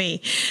happened to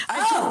me.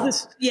 I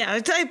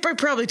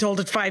probably told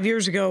it 5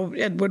 years ago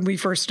when we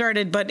first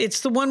started, but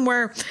it's the one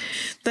where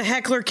the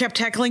heckler kept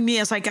heckling me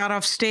as I got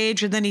off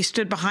stage and then he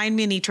stood behind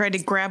me and he tried to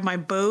grab my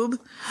boob.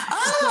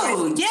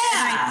 Oh,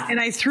 yeah. And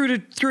I threw a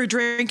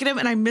drink at him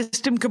and I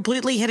missed him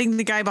completely, hitting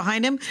the guy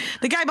behind him.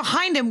 The guy behind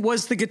him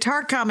was the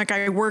guitar comic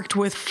I worked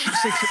with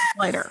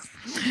 5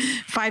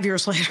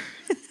 years later.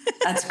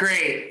 That's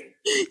great.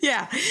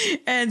 Yeah.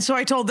 And so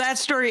I told that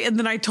story and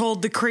then I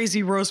told the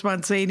crazy Rose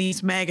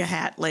Montsany's MAGA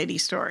hat lady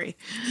story.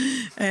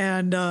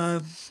 And yeah.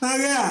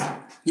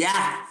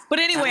 But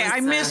anyway,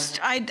 I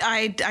missed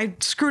I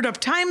screwed up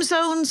time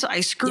zones. I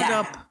screwed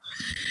up,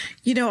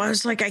 I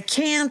was like, I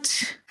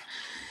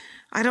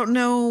don't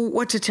know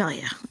what to tell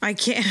you. I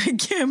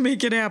can't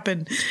make it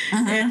happen.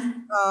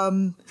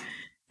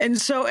 And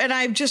so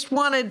I just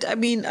wanted, I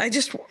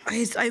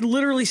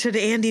literally said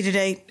to Andy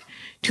today,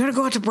 do you want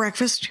to go out to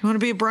breakfast? Do you want to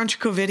be a brunch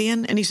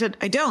Covidian? And he said,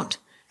 I don't.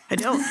 I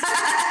don't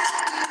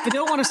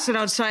want to sit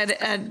outside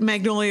at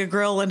Magnolia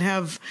Grill and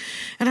I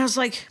was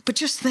like, but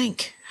just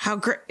think how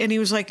great. And he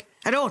was like,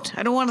 I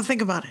don't want to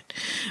think about it.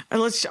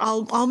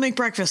 I'll make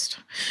breakfast.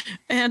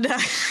 And I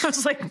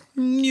was like,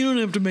 you don't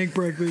have to make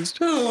breakfast.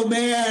 Oh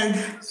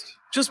man.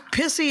 Just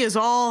pissy as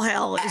all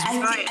hell.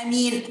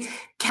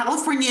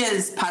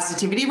 California's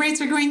positivity rates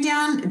are going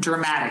down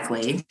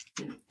dramatically.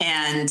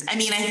 And I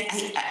mean,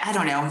 I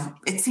don't know.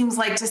 It seems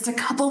like just a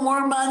couple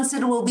more months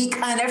and it will be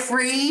kind of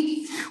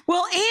free.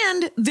 Well,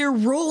 and they're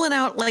rolling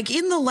out, like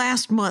in the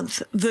last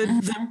month, the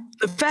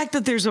fact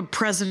that there's a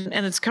president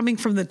and it's coming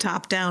from the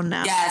top down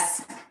now.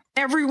 Yes.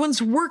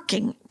 Everyone's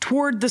working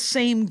toward the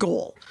same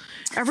goal.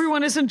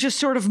 Everyone isn't just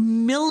sort of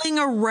milling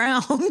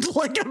around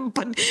like a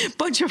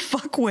bunch of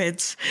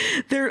fuckwits.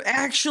 They're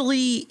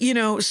actually,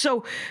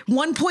 so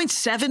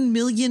 1.7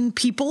 million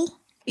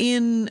people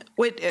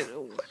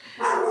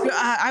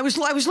I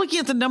was looking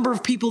at the number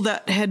of people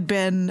that had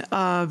been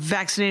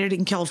vaccinated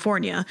in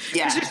California.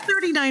 Yeah. There's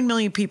 39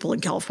 million people in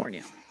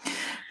California.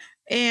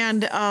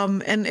 And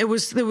there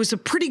was a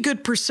pretty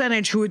good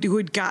percentage who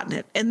had gotten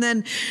it. And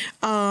then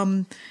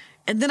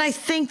I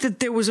think that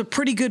there was a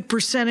pretty good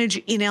percentage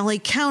in LA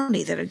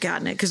County that had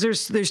gotten it, because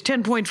there's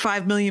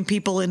 10.5 million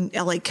people in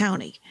LA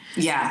County.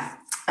 Yeah.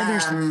 And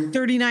there's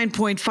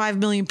 39.5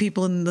 million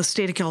people in the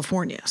state of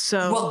California.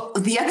 So, well,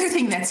 the other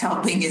thing that's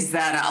helping is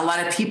that a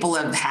lot of people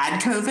have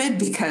had COVID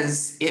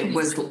because it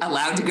was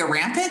allowed to go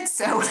rampant.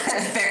 So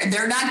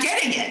they're not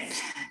getting it.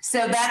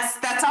 So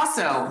that's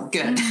also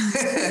good.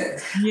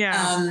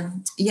 Yeah.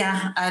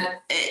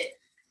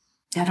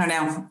 I don't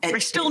know. I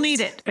still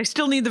need it. I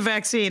still need the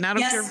vaccine. I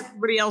don't care if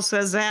everybody else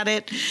has had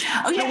it.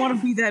 I don't want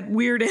to be that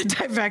weird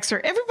anti-vaxxer.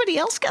 Everybody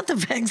else got the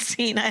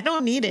vaccine. I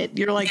don't need it.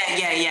 You're like,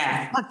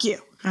 yeah. Fuck you.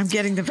 I'm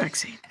getting the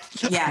vaccine.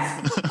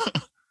 Yeah.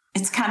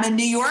 It's coming.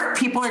 New York.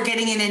 People are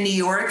getting it in New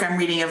York. I'm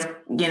reading of,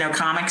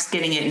 comics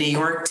getting it in New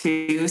York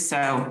too.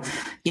 So,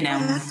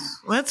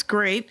 That's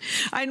great.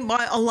 A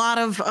lot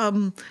of,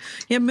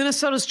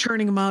 Minnesota's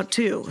churning them out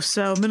too.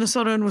 So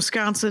Minnesota and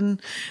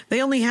Wisconsin, they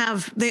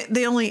have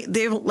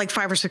like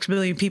 5 or 6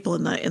 million people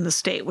in the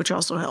state, which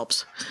also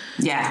helps.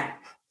 Yeah.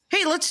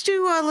 Hey, let's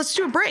do a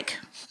break.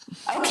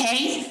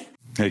 Okay.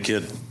 Hey,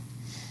 kid.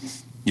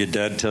 Your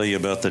dad tell you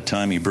about the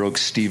time he broke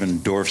Stephen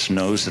Dorff's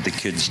nose at the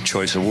Kids'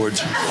 Choice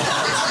Awards?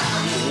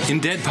 In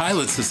Dead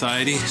Pilot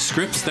Society,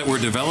 scripts that were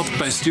developed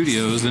by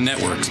studios and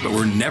networks but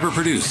were never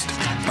produced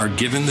are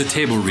given the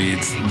table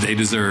reads they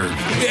deserve.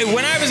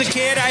 When I was a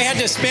kid, I had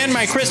to spend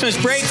my Christmas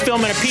break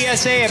filming a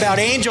PSA about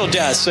angel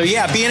dust. So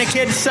yeah, being a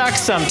kid sucks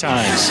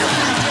sometimes.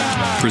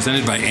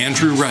 Presented by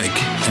Andrew Reich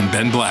and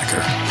Ben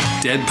Blacker.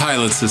 Dead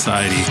Pilot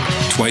Society,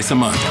 twice a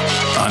month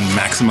on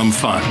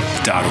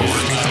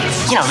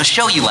MaximumFun.org. The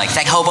show you like,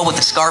 that hobo with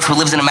the scarf who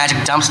lives in a magic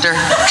dumpster.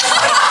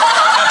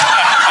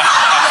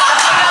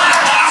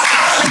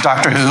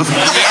 Doctor Who.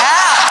 Yeah.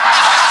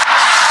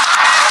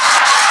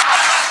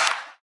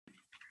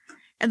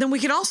 And then we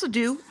can also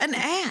do an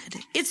ad.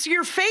 It's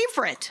your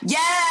favorite.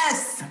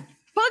 Yes.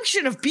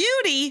 Function of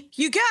Beauty.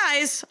 You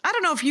guys, I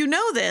don't know if you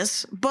know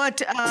this,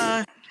 but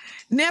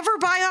never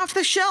buy off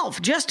the shelf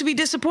just to be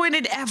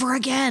disappointed ever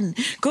again.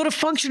 Go to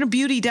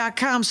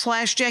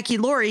functionofbeauty.com/Jackie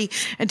Laurie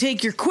and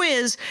take your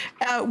quiz,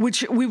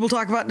 which we will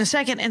talk about in a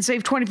second, and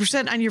save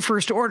 20% on your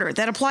first order.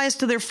 That applies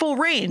to their full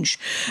range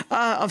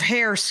of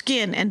hair,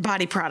 skin, and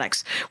body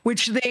products,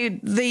 which they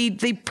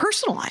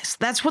personalize.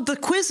 That's what the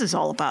quiz is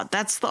all about.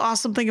 That's the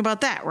awesome thing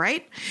about that,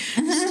 right?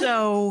 Mm-hmm.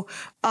 So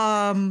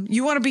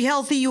you want to be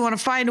healthy, you want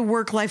to find a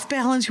work-life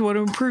balance, you want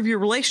to improve your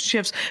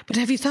relationships, but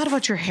have you thought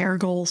about your hair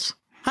goals?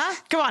 Huh?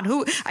 Come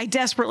on. I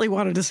desperately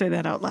wanted to say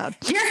that out loud.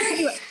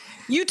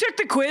 You took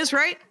the quiz,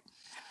 right?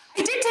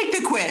 I did take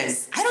the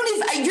quiz.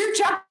 You're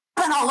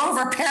jumping all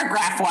over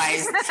paragraph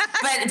wise,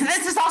 but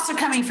this is also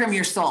coming from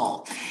your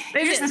soul.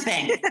 Here's the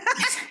thing.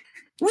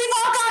 We've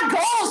all got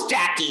goals,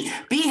 Jackie.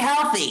 Be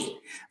healthy,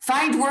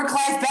 find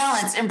work-life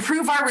balance,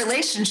 improve our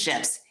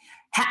relationships.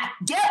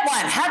 Get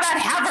one. How about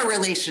have a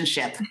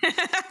relationship?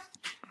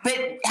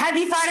 But have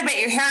you thought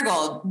about your hair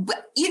goal?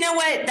 You know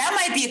what? That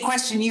might be a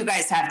question you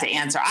guys have to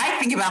answer. I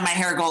think about my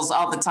hair goals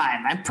all the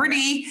time.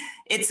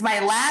 It's my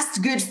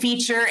last good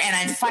feature, and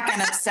I'm fucking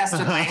obsessed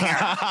with my hair.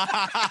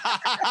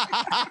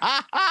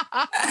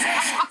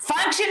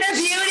 Function of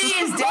Beauty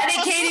is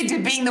dedicated to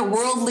being the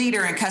world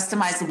leader in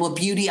customizable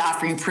beauty,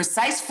 offering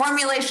precise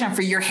formulation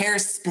for your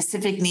hair's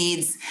specific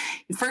needs.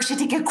 First, you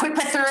take a quick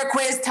thorough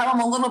quiz, tell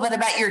them a little bit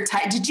about your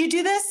type. Did you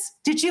do this?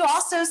 Did you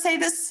also say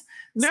this?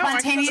 No,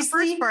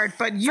 spontaneously part,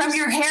 but from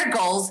your hair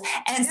goals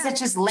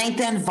such as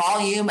lengthen,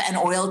 volume, and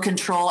oil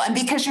control. And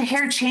because your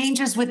hair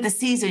changes with the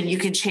season, you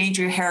can change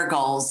your hair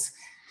goals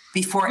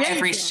before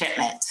every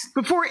shipment.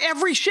 Before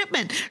every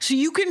shipment. So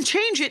you can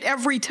change it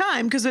every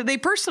time because they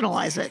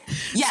personalize it.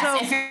 Yes. So,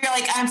 if you're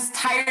like, I'm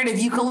tired of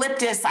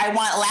eucalyptus, I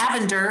want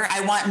lavender,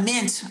 I want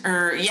mint,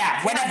 or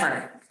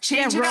whatever.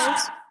 Change it up.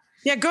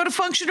 Yeah, go to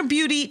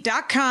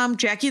functionofbeauty.com,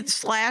 Jackie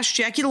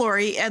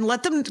Laurie, and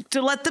let them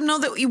know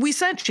that we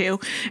sent you,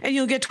 and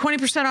you'll get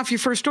 20% off your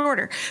first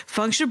order.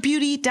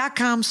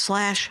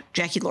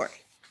 Functionofbeauty.com/Jackie Laurie.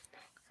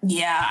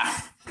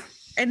 Yeah.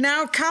 And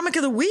now, comic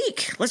of the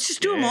week. Let's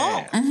just do them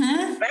all.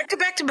 Mm-hmm. Back to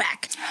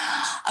back.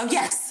 Oh,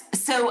 yes.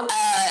 So,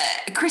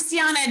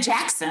 Christiana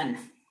Jackson.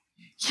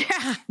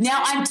 Yeah.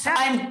 Now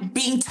I'm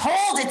being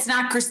told it's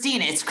not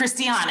Christina, it's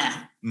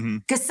Christiana.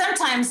 Because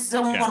sometimes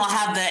someone will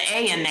have the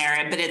A in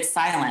there, but it's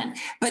silent.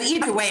 But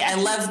either way, I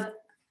love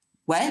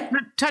what?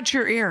 Touch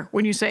your ear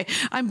when you say,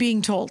 I'm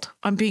being told.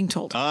 I'm being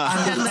told.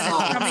 That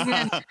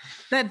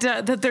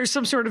there's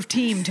some sort of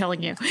team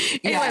telling you. Anyway,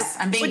 yes,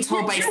 I'm being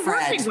told by you're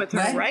Fred. Working with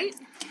her, right?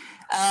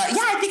 Yeah,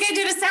 I think I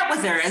did a set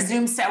with her, a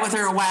Zoom set with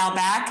her a while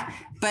back.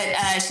 But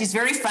she's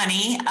very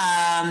funny.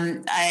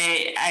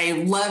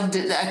 I loved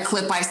a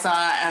clip I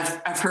saw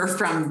of her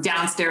from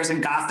downstairs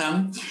in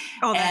Gotham.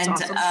 Oh,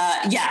 that's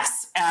awesome.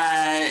 Yes,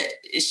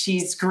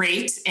 she's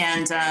great.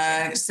 And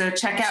so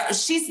check out.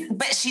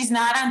 She's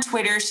not on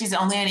Twitter. She's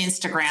only on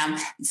Instagram.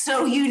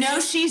 So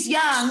she's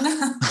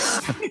young.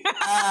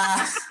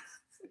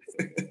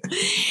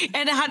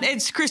 And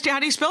it's Christiana. How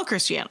do you spell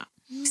Christiana?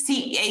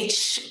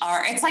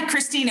 CHR. It's like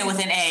Christina with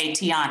an A,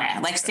 Tiana,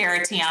 like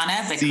Sarah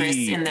Tiana, but Chris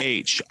in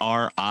the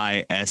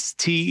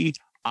CHRISTIANA.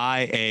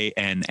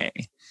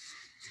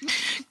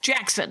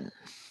 Jackson.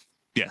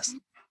 Yes.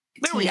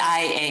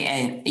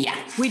 TIAA. Yeah.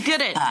 We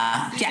did it.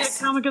 Yes. We did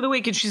Comic of the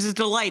Week, and she's a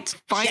delight.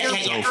 Find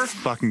her, So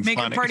fucking make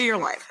funny. her part of your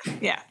life.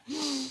 Yeah.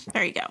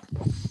 There you go.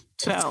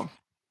 So.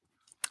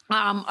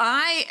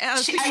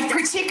 I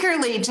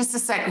particularly, just a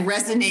sec,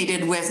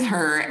 resonated with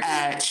her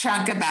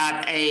chunk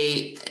about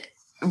a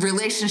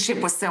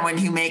relationship with someone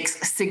who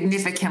makes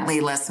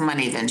significantly less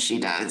money than she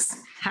does.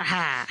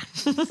 Haha.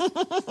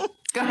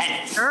 Go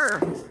ahead.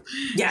 Sure.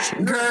 Yeah,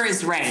 Gurr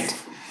is right.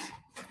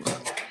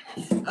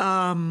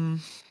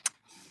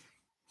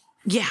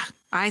 Yeah,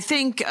 I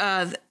think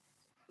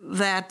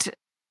that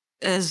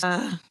is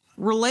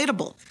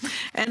relatable.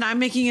 And I'm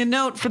making a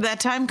note for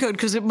that time code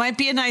because it might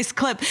be a nice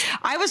clip.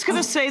 I was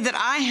going to say that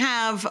I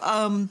have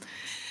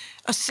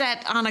a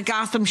set on a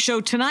Gotham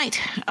show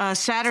tonight,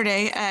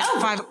 Saturday at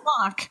 5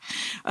 o'clock,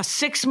 a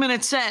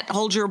 6-minute set.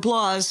 Hold your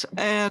applause.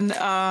 And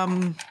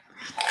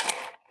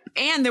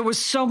there was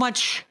so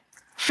much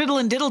fiddle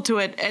and diddle to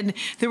it. And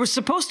there was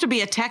supposed to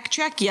be a tech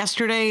check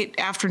yesterday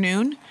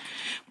afternoon,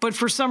 but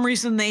for some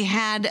reason they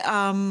had,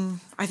 I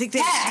think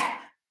they...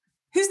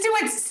 Who's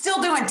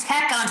still doing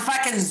tech on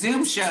fucking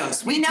Zoom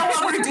shows? We know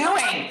what we're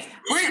doing.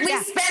 We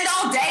spend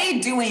all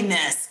day doing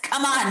this.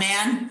 Come on,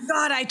 man.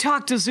 God, I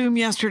talked to Zoom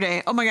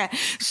yesterday. Oh my God.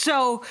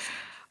 So,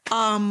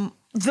 I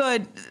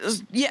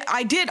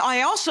did.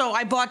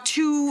 I bought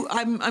two.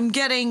 I'm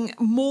getting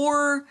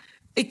more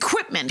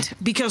equipment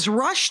because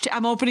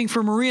I'm opening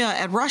for Maria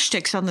at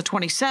Rusticks on the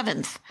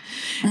 27th.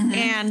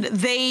 And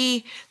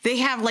they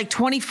have like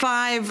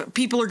 25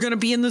 people are going to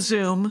be in the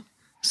Zoom,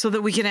 so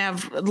that we can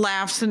have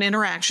laughs and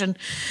interaction.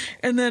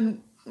 And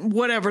then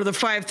whatever, the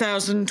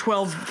 5,000,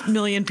 12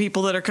 million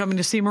people that are coming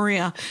to see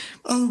Maria.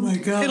 Oh my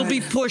God. It'll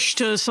be pushed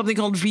to something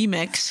called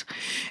vMix.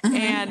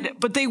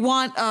 But they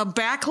want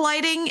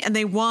backlighting and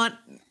they want,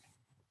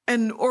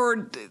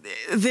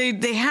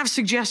 they have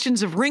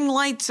suggestions of ring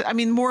lights. I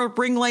mean, more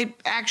ring light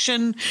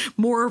action,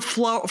 more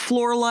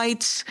floor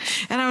lights.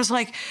 And I was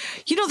like,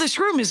 this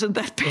room isn't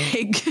that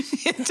big.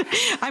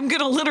 I'm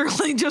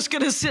literally just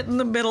going to sit in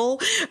the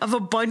middle of a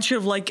bunch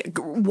of like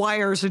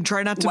wires and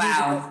try not to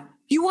move.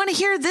 You want to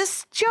hear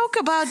this joke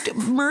about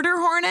murder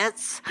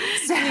hornets?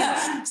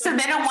 So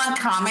they don't want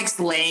comics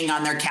laying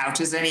on their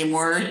couches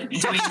anymore,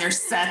 doing their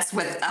sets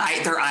with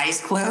their eyes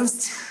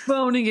closed.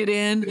 Phoning it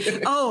in.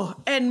 Oh,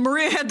 and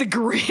Maria had the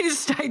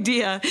greatest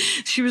idea.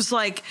 She was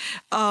like,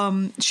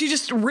 she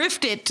just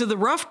riffed it to the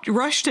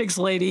Rusticks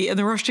lady, and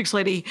the Rusticks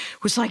lady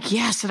was like,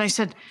 yes. And I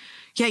said,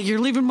 yeah, you're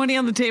leaving money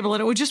on the table. And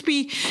it would just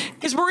be,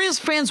 because Maria's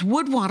fans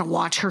would want to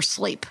watch her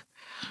sleep.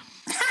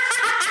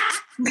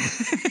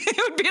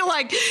 It would be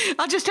like,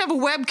 I'll just have a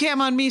webcam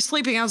on me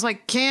sleeping. I was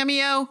like,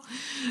 Cameo.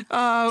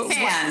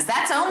 Fans.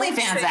 That's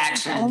OnlyFans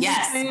action.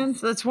 Yes.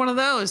 Fans, that's one of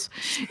those.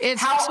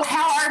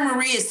 How are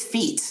Maria's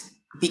feet?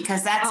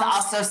 Because that's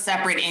also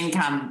separate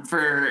income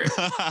for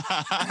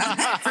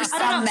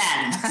some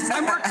men.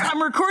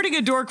 I'm recording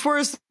a Dork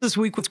Forest this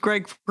week with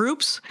Greg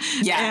Proops.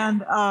 Yeah.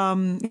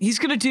 And he's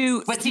going to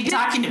do... What's he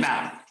talking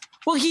about?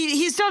 Well,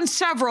 he's done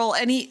several,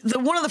 and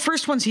one of the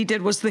first ones he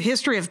did was the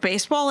history of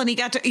baseball, and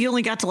he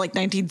only got to like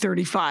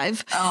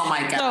 1935. Oh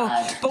my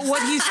God! So,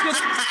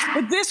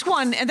 but this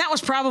one, and that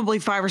was probably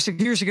 5 or 6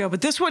 years ago.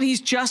 But this one,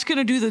 he's just going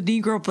to do the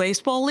Negro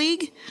Baseball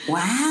League.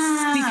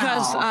 Wow!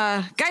 Because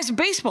guy's a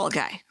baseball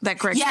guy. That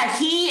Greg. Yeah,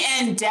 he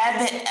and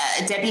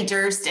Debbie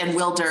Durst and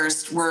Will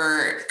Durst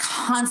were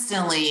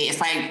constantly,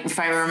 if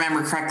I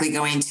remember correctly,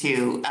 going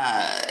to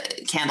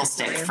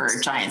Candlestick for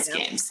Giants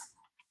games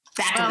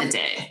back in the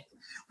day.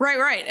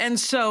 Right. And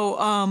so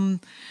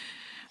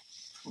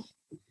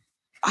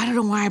I don't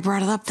know why I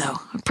brought it up, though.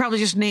 I'm probably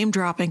just name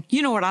dropping.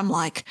 You know what I'm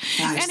like.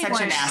 Oh, you're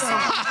such an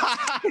asshole.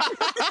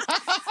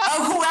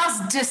 Who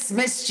else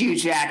dismissed you,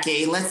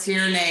 Jackie? Let's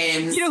hear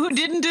names. You know who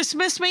didn't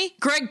dismiss me?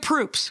 Greg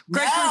Proops.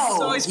 Greg Proops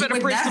has always been a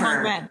prince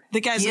among men.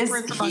 The guy's a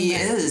prince among men. He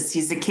is.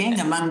 He's a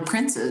king among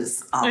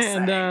princes.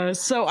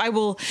 So I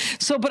will.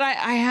 But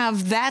I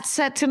have that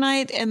set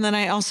tonight, and then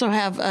I also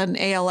have an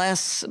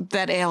ALS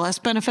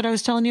benefit I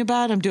was telling you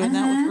about. I'm doing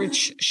that with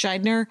Rich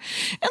Scheidner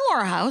and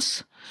Laura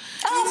House.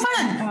 Oh,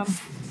 fun.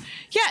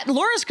 Yeah,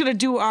 Laura's going to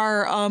do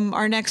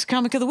our next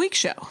Comic of the Week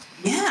show.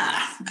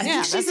 Yeah. I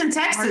think she's in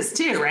Texas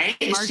too, right?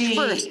 March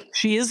 1st.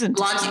 She is in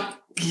Texas.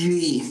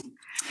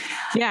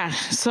 Yeah,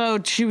 so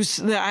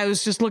I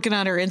was just looking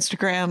at her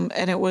Instagram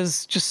and it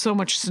was just so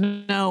much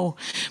snow,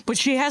 but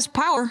she has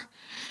power.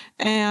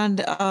 And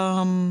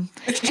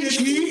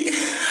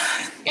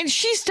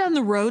she's done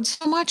the road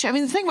so much. I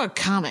mean, the thing about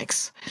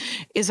comics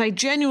is I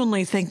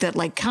genuinely think that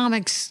like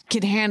comics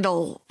can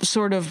handle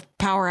sort of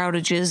power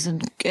outages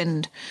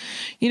and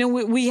you know,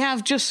 we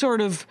have just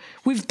sort of,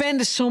 we've been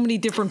to so many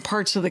different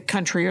parts of the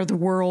country or the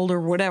world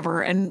or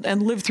whatever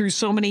and lived through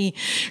so many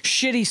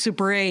shitty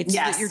Super 8s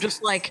that you're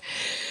just like,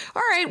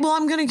 all right, well,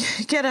 I'm going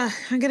to get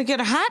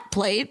a hot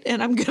plate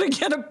and I'm going to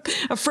get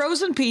a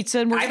frozen pizza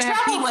and we're going to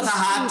have traveled with a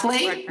hot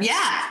plate.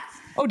 Yeah.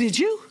 Oh, did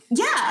you?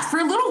 Yeah, for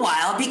a little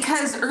while,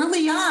 because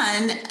early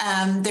on,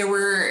 there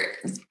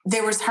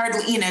was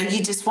hardly, you know,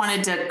 you just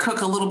wanted to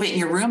cook a little bit in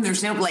your room.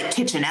 There's no like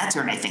kitchenettes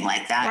or anything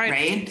like that,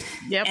 right?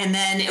 Yep. And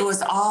then it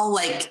was all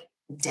like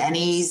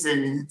Denny's,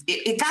 and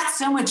it got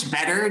so much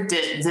better,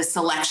 the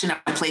selection of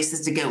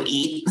places to go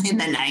eat in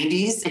the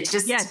 90s. It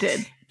just, it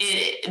did.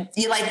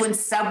 You like when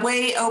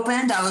Subway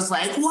opened, I was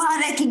like,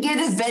 what? I can get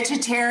a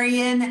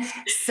vegetarian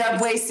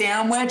Subway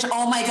sandwich.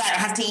 Oh my God, I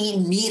have to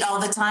eat meat all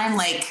the time.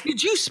 Like,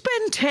 did you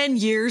spend 10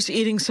 years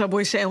eating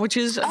Subway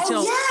sandwiches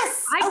until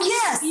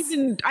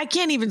I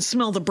can't even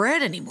smell the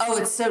bread anymore. Oh,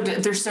 it's so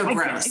they're so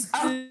gross.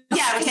 Oh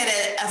yeah, we had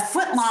a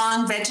foot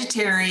long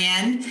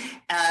vegetarian,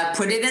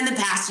 put it in the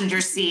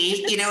passenger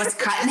seat. You know, it's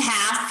cut in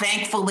half,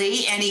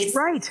 thankfully, and it's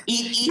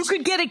you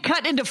could get it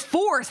cut into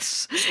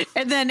fourths,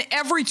 and then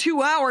every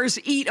 2 hours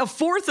eat a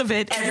fourth of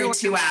it. Every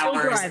 2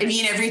 hours. I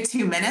mean, every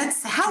 2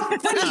 minutes. How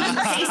funny! You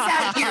pace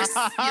out your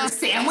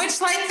sandwich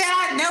like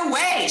that? No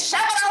way! Shove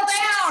it all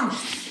down.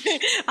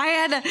 I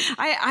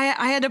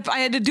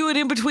had to do it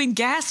in between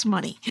gas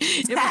money.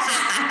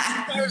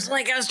 I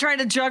was trying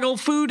to juggle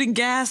food and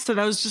gas,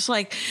 and I was just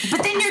like.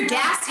 But then your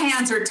gas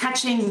hands are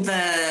touching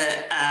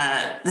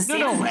the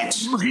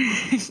sandwich.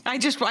 I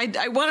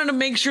wanted to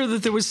make sure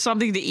that there was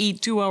something to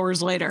eat 2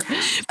 hours later,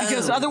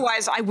 because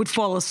otherwise I would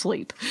fall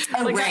asleep.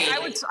 Oh,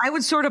 right. I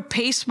would sort of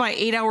pace my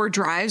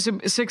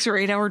 6 or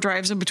 8 hour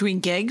drives in between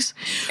gigs,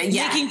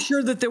 making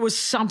sure that there was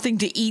something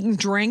to eat and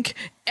drink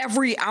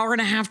every hour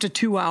and a half to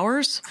 2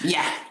 hours.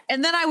 Yeah.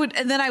 And then I would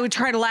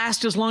try to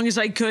last as long as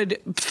I could,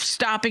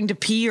 stopping to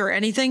pee or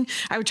anything.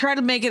 I would try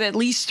to make it at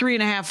least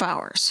 3.5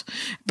 hours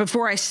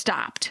before I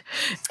stopped.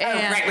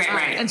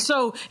 Right. And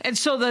so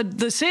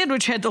the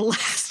sandwich had to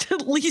last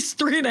at least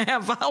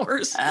 3.5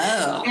 hours.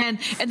 Oh. And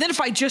then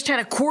if I just had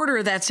a quarter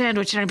of that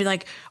sandwich, and I'd be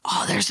like,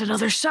 oh, there's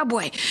another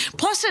Subway.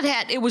 Plus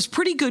it was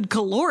pretty good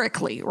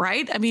calorically,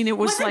 right? I mean, it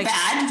was wasn't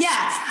bad.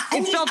 Yeah.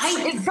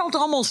 It felt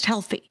almost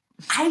healthy.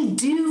 I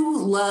do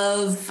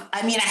love,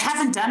 I mean, I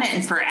haven't done it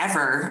in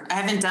forever. I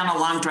haven't done a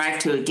long drive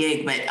to a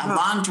gig, but a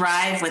long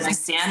drive with a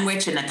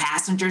sandwich in the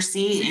passenger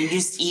seat and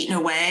just eating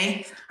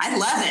away. I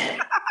love it.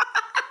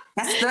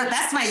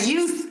 That's my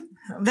youth.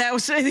 That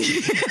was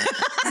yes,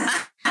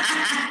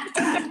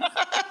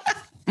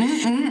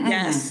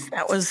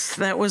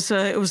 it was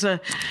a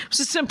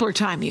simpler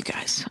time, you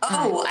guys.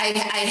 Oh, I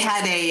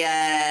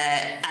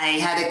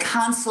had a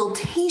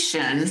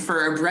consultation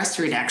for a breast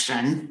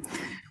reduction.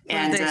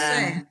 What did they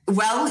say?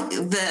 Well,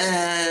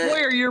 boy,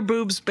 are your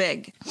boobs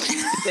big?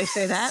 Did they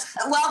say that?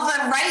 Well,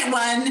 the right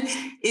one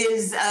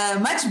is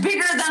much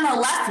bigger than the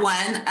left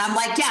one. I'm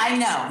like, yeah, I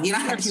know. You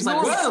know, she's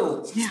like,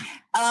 whoa. Yeah.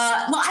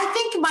 Well, I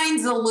think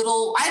mine's a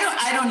little,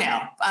 I don't know.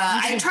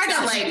 I try to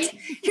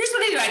here's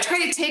what I do. I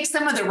try to take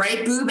some of the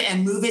right boob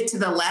and move it to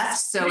the left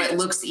so it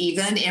looks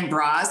even in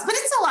bras, but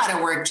it's a lot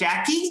of work,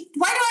 Jackie.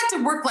 Why do I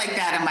have to work like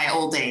that in my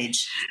old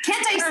age?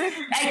 Can't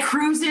I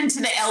cruise into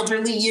the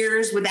elderly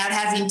years without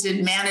having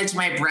to manage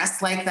my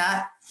breasts like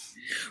that?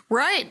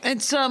 Right.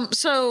 It's, so,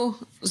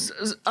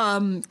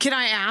 can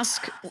I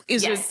ask,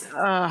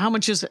 how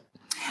much is it?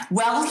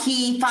 Well,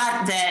 he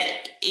thought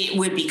that it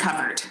would be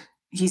covered.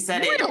 He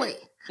said really?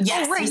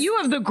 Yes. Oh, right. You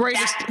have the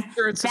greatest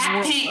insurance in the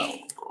world.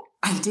 Pain,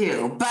 I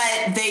do,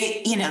 but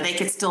they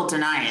could still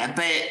deny it.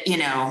 But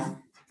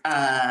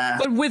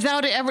but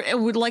without it ever,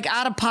 like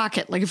out of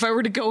pocket. Like if I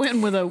were to go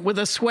in with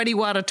a sweaty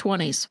wad of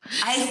 20s.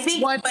 I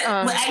think what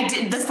I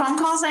did, the phone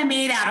calls I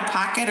made out of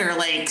pocket are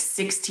like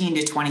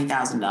 $16,000 to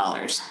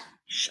 $20,000.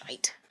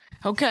 Shite.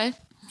 Okay.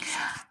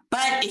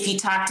 But if you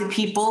talk to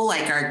people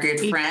like our good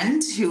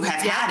friend who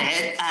have had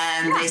it,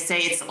 they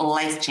say it's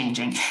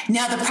life-changing.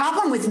 Now, the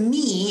problem with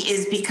me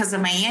is because of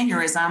my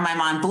aneurysm,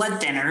 I'm on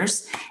blood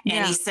thinners.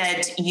 And he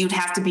said you'd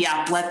have to be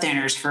off blood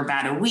thinners for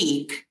about a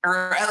week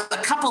or a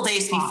couple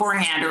days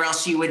beforehand, or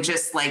else you would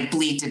just like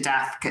bleed to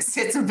death, because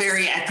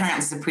apparently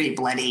it's a pretty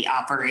bloody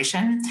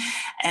operation.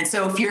 And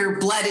so if your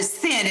blood is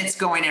thin, it's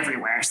going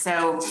everywhere.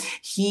 So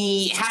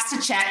he has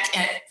to check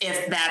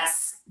if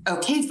that's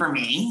okay for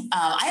me.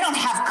 I don't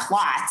have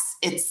clots.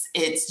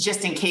 It's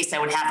just in case I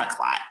would have a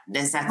clot.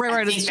 Is that right?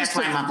 I think that's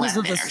why I'm on blood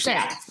thinners.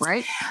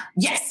 Right?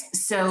 Yes.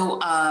 So,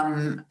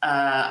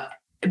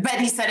 but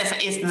he said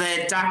if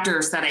the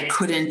doctor said I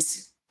couldn't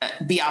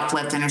be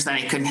uplifted or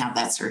something. I couldn't have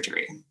that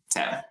surgery.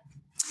 So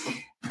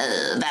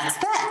that's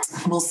that.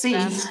 We'll see.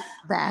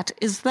 That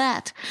is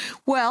that.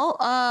 Well,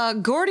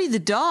 Gordy the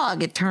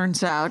dog, it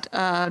turns out,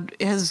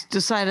 has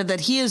decided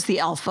that he is the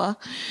alpha.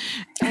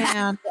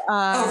 And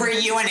over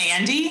you and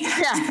Andy?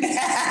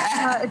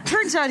 Yeah. It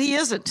turns out he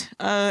isn't.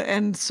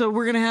 And so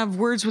we're going to have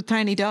words with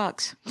tiny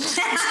dogs. Wait,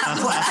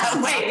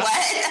 what?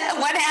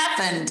 What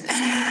happened?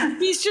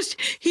 He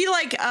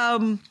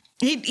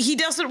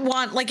doesn't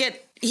want,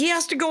 he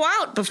has to go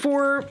out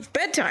before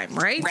bedtime,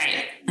 right?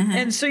 Right. Mm-hmm.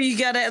 And so you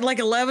got at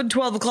 11,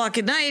 12 o'clock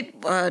at night.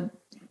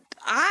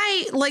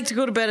 I like to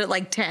go to bed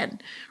at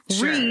 10,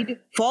 read,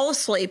 fall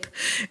asleep.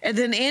 And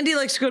then Andy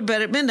likes to go to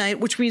bed at midnight,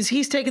 which means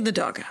he's taking the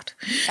dog out.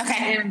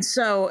 Okay. And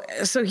so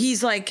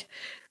he's like,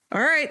 all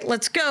right,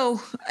 let's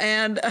go.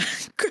 And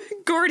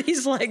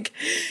Gordy's like,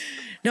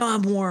 no,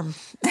 I'm warm.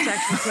 It's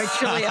actually quite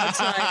chilly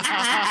outside.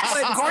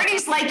 But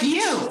Gordy's like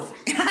you.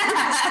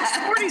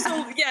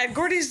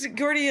 Gordy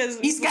is.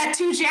 He's got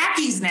 2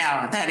 Jackies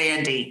now, that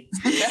Andy.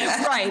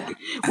 Right.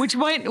 Which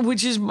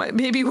is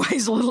maybe why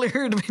he's a little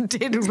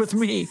irritated with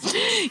me.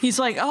 He's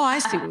like, oh, I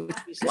see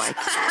what he's like.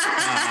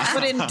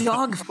 But in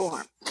dog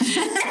form.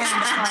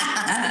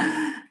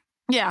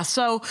 And,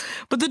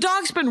 but the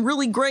dog's been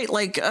really great.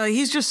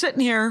 He's just sitting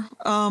here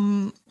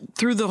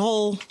through the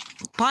whole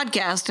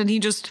podcast, and he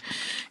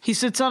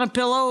sits on a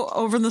pillow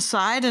over the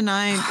side, and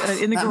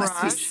in the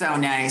garage. Must be so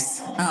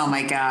nice. Oh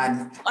my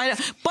God.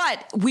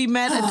 But we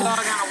met a dog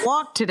on a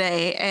walk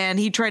today, and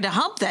he tried to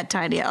hump that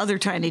other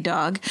tiny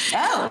dog.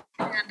 Oh.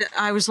 And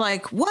I was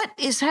like, what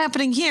is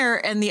happening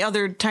here? And the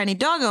other tiny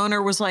dog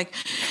owner was like,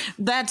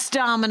 that's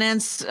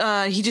dominance.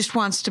 He just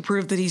wants to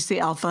prove that he's the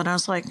alpha. And I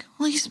was like,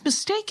 well, he's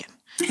mistaken.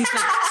 He's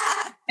like,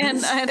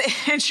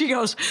 and she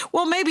goes,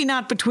 well, maybe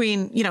not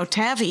between,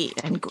 Tavi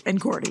and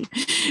Gordy,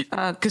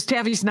 because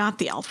Tavi's not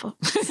the alpha.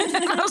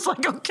 And I was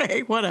like,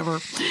 okay, whatever.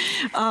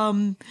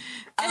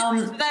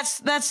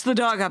 That's the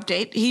dog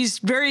update. He's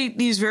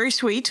very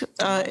sweet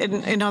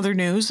in other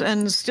news,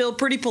 and still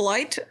pretty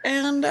polite.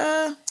 And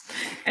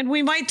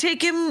we might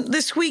take him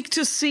this week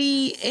to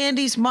see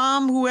Andy's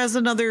mom, who has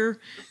another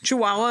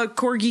Chihuahua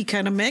Corgi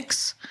kind of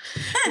mix.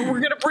 We're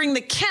going to bring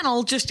the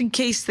kennel just in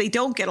case they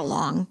don't get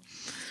along.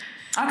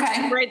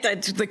 Okay. Right,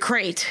 that's the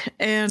crate.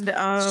 And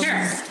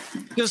sure.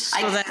 Just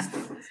so that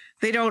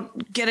they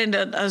don't get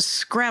into a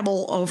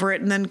scrabble over it.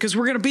 And then, because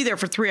we're going to be there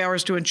for 3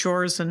 hours doing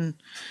chores and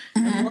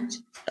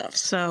stuff.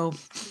 So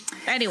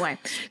anyway,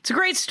 it's a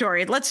great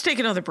story. Let's take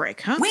another break,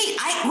 huh? Wait.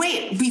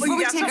 Before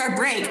we take our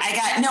break, I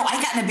got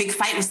in a big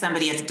fight with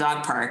somebody at the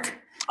dog park.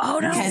 Oh,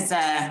 no. Because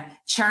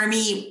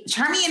Charmy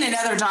and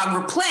another dog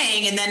were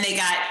playing, and then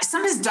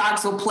some of his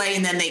dogs will play,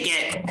 and then they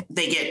get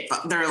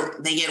what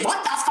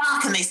the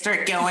fuck, and they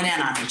start going in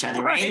on each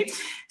other, right?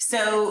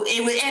 So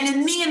it was,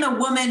 and me and the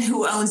woman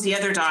who owns the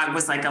other dog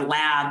was like a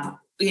lab,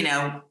 we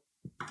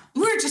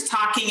were just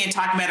talking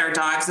about our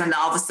dogs, and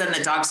all of a sudden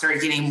the dogs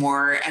started getting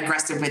more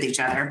aggressive with each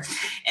other,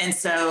 and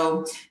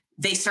so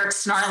they start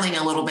snarling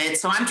a little bit.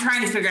 So I'm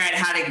trying to figure out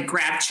how to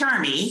grab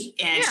Charmy,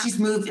 and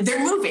they're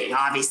moving,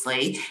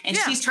 obviously. And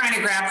she's trying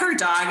to grab her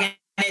dog, and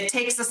it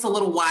takes us a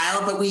little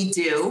while, but we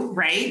do,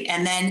 right?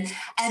 And then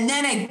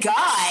a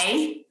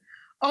guy.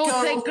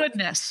 Oh, thank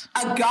goodness.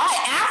 A guy,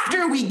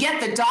 after we get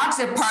the dogs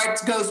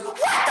apart, goes, what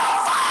the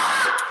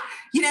fuck?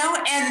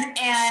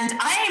 And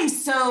I am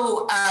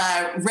so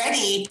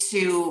ready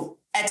to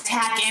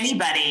attack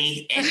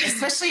anybody,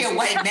 especially a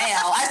white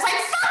male. I was like,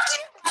 fuck you,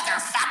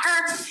 motherfucker.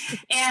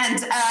 And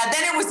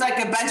then it was like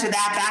a bunch of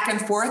that back and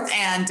forth.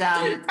 And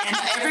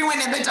everyone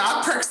in the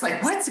dog park's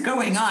like, what's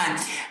going on?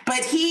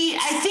 But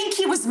I think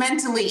he was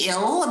mentally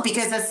ill,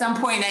 because at some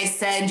point I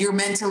said, you're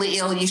mentally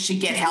ill, you should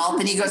get help.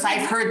 And he goes,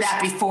 I've heard that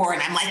before.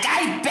 And I'm like,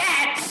 I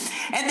bet.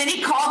 And then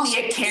he called me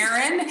a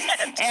Karen.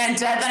 And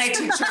then I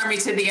took Charmy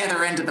to the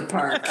other end of the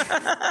park.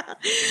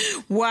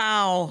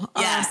 Wow.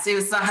 Yes, it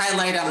was the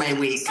highlight of my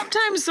week.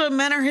 Sometimes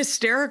men are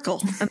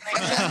hysterical and they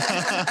in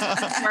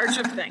charge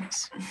of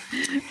things.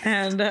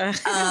 And but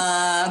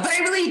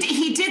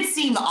he did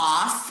seem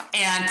off.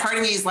 And part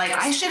of me is like,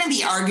 I shouldn't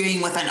be arguing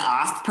with an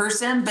off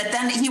person. But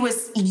then he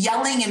was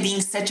yelling and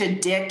being such a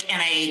dick. And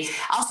I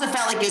also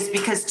felt like it was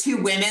because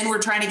 2 women were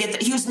trying to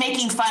he was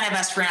making fun of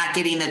us for not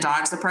getting the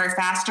dogs apart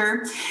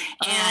faster.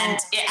 And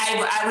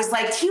I was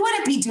like, he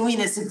wouldn't be doing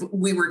this if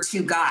we were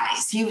 2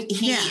 guys.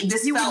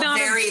 This felt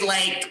very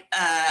like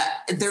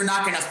they're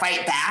not going to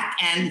fight back.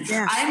 And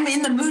I'm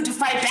in the mood to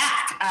fight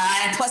back.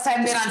 And plus, I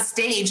haven't been on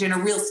stage, in a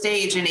real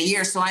stage, in a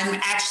year. So I'm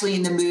actually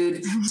in the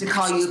mood to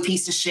call you a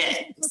piece of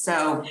shit.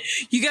 So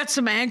you got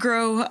some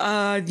aggro.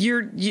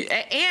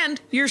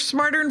 You're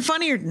smarter and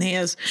funnier than he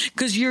is,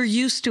 because you're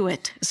used to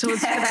it. So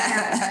he's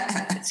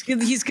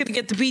going to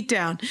get the beat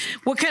down.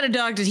 What kind of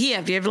dog did he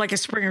have? Do you have like a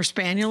Springer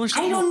Spaniel or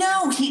something? I don't know.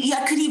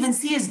 I couldn't even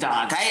see his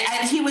dog.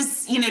 He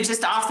was,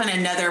 just off in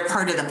another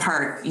part of the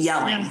park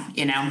yelling,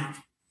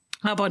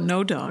 How about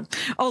no dog?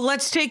 Oh,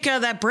 let's take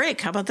that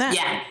break. How about that?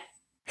 Yeah.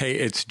 Hey,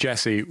 it's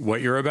Jesse.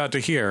 What you're about to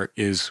hear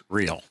is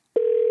real.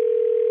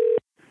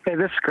 Hey,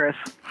 this is Chris.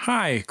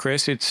 Hi,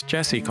 Chris. It's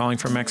Jesse calling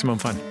from Maximum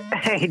Fun.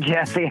 Hey,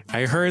 Jesse.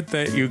 I heard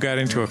that you got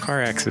into a car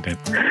accident.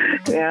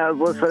 Yeah, I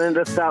was listening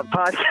to Stop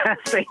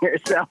Podcasting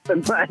Yourself,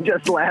 and I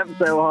just laughed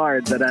so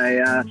hard that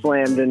I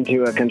slammed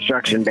into a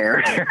construction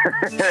barrier.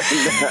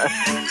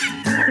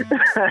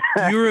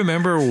 You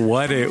remember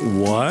what it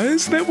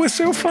was that was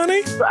so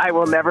funny? I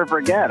will never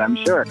forget, I'm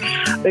sure.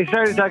 They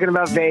started talking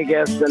about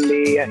Vegas and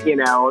the, you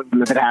know,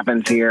 if it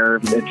happens here,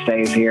 it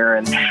stays here,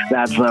 and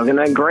that slogan.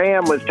 And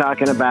Graham was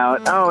talking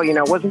about, oh, you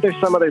know, wasn't there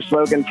some other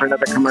slogan for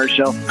another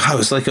commercial? Oh, it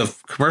was like a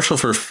commercial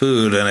for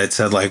food, and it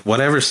said, like,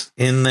 whatever's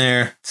in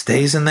there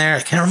stays in there. I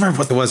can't remember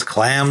what it was,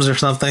 clams or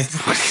something.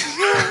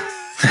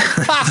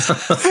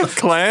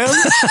 Clams?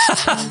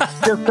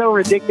 Just so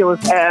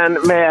ridiculous. And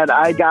man,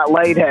 I got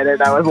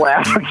lightheaded. I was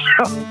laughing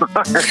so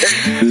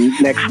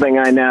hard. Next thing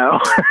I know,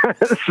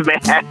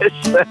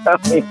 smash. So,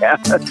 yeah.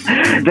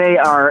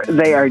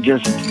 They are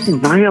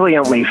just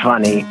brilliantly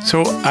funny.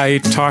 So I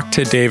talked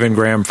to Dave and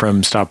Graham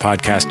from Stop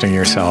Podcasting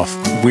Yourself.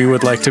 We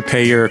would like to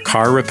pay your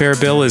car repair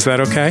bill. Is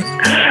that okay?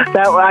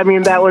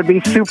 That would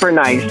be super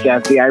nice,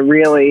 Jesse. I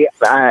really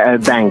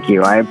thank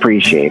you. I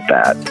appreciate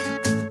that.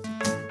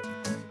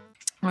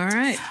 All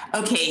right.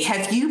 Okay.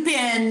 Have you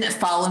been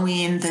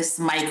following this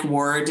Mike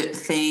Ward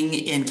thing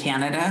in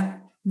Canada?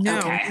 No.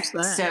 Okay. Who's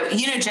that? So,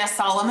 you know, Jess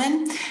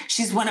Solomon,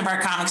 she's one of our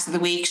comics of the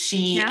week.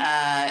 She's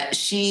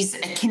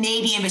a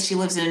Canadian, but she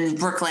lives in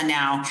Brooklyn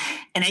now.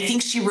 And I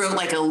think she wrote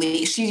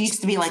she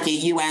used to be like a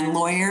UN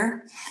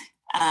lawyer.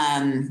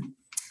 I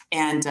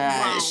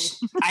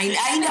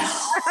know.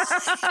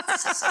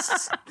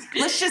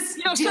 Let's just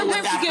deal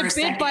with that you get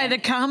bit by the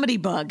comedy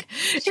bug,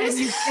 and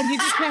you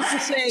just have to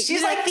say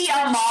she's like the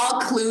Amal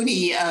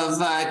Clooney of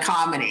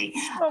comedy.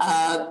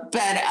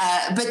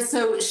 But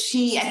so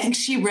I think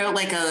she wrote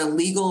like a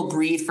legal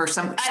brief or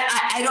something.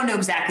 I don't know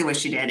exactly what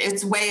she did.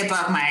 It's way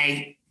above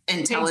my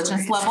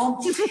intelligence level.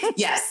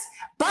 Yes,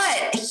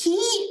 but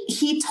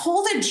he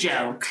told a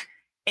joke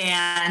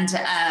and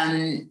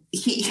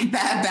he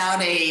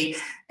about a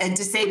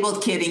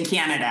disabled kid in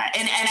Canada.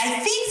 And I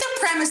think the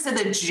premise of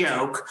the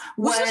joke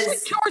was this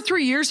like 2 or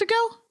 3 years ago?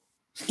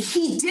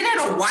 He did it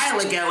a while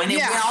ago, and it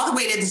went all the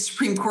way to the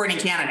Supreme Court in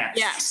Canada.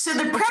 Yeah. So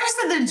the premise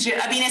of the joke,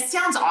 I mean, it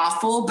sounds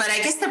awful, but I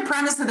guess the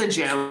premise of the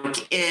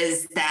joke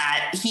is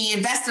that he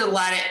invested a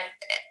lot of,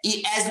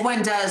 as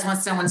one does when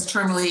someone's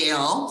terminally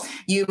ill,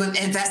 you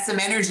invest some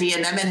energy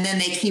in them and then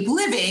they keep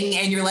living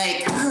and you're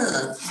like,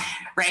 ugh,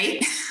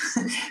 right?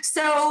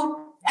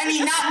 So, I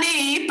mean, not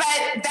me,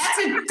 but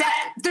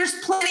there's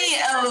plenty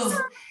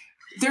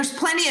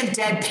of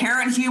dead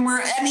parent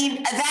humor. I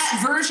mean,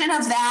 that version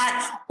of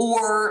that,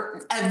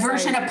 or a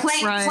version of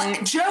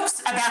playing jokes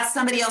about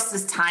somebody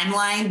else's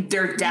timeline,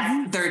 their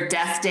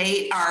death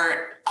date,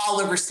 are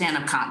all over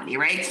stand-up comedy,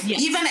 right? Yes.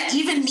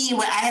 Even me,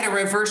 I had a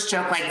reverse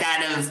joke like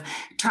that of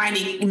trying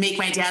to make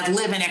my dad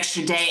live an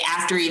extra day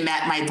after he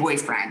met my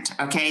boyfriend.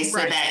 Okay, so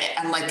that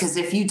I'm like, because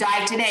if you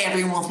die today,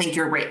 everyone will think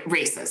you're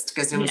racist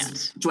because it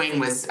was Dwayne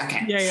was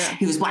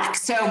he was black.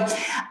 So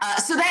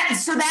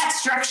that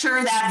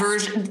structure, that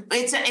version,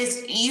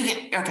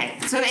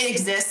 so it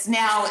exists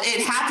now.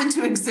 It happened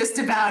to exist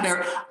about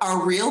a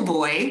real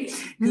boy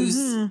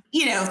who's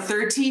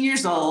 13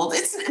 years old.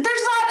 There's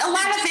not a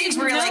lot of things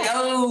where you're like,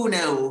 oh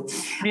no.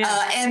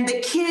 And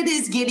the kid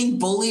is getting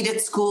bullied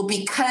at school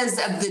because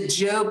of the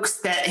jokes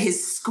that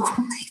his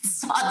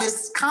schoolmates saw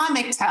this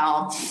comic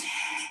tell.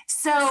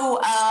 So,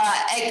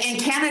 and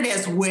Canada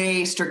has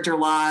way stricter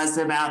laws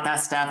about that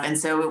stuff. And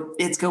so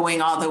it's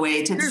going all the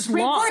way to the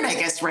Supreme Court, I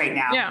guess, right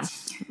now. Yeah.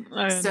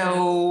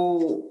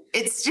 So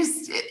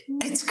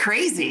it's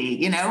crazy,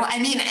 you know? I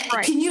mean,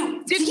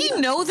 did he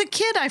know the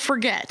kid? I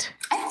forget.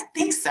 I don't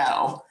think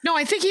so. No,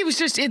 I think he was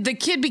the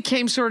kid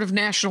became sort of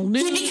national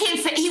news.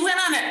 He went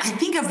on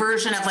a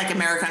version of like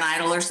American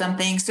Idol or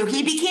something. So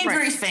he became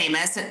very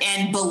famous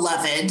and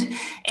beloved.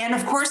 And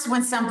of course,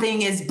 when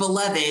something is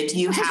beloved,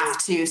 you have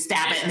to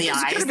stab it in the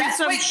eyes. That's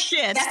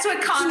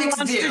what comics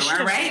do,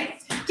 all right?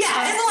 Yeah,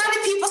 and a lot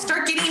of people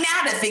start getting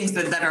mad at things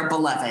that are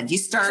beloved. You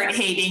start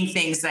hating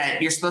things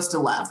that you're supposed to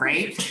love,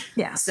 right?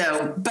 Yeah.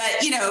 So, but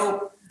I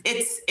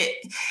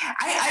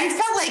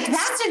felt like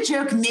that's a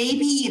joke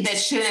maybe that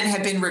shouldn't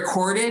have been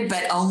recorded,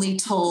 but only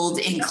told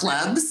in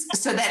clubs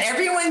so that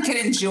everyone could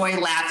enjoy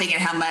laughing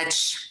at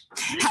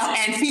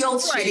and feel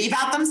shitty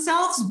about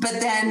themselves, but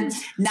then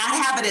not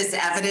have it as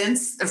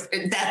evidence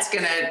that's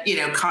going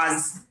to,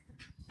 cause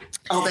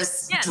all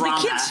this drama.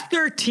 The kid's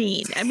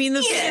 13. I mean,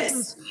 the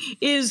thing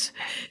is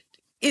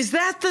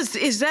that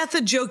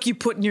the joke you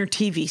put in your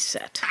TV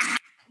set?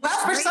 Well,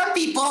 for some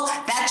people,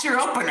 that's your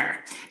opener.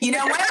 You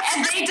know what?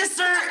 And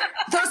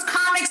those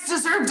comics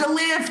deserve to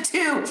live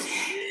too.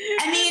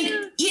 I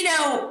mean,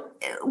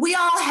 we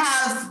all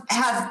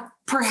have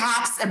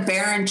perhaps a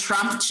Barron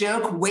Trump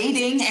joke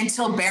waiting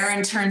until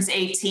Barron turns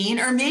 18,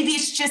 or maybe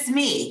it's just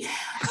me.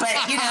 But,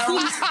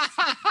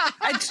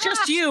 it's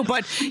just you,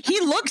 but he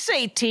looks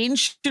 18.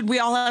 Should we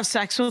all have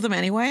sex with him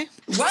anyway?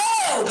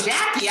 Whoa,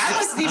 Jackie, I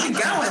wasn't even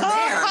going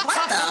there.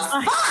 What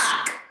the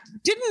fuck?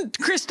 Didn't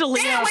Crystalia?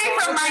 Stay away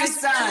from my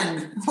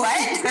son. What?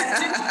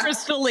 Didn't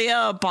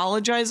Crystalia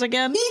apologize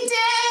again? He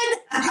did.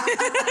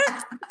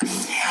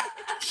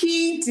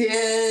 He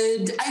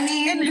did. I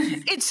mean, and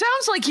it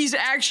sounds like he's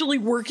actually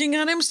working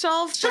on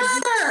himself. Sure.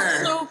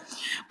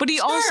 But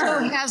he also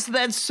has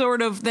that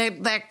sort of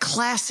that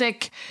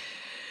classic.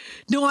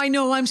 No, I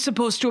know I'm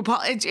supposed to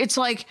apologize. It's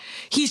like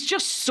he's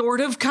just sort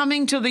of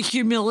coming to the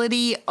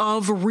humility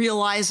of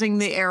realizing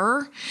the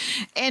error.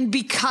 And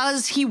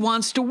because he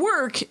wants to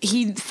work,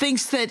 he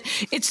thinks that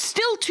it's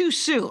still too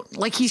soon.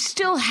 Like he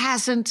still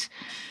hasn't.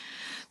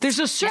 There's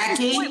a certain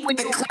point when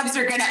the clubs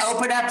are going to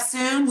open up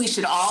soon. We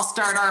should all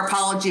start our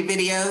apology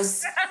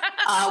videos.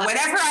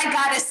 Whatever I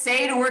got to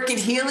say to work at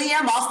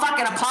Helium, I'll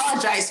fucking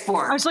apologize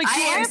for. I was like,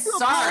 I am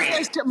sorry.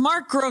 Apologize to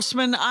Mark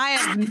Grossman, I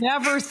have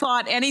never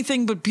thought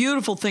anything but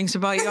beautiful things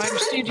about you. I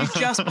understand you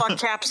just bought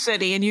Cap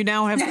City and you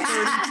now have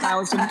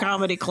 30,000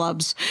 comedy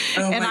clubs.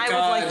 And I would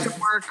like to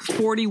work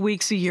 40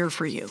 weeks a year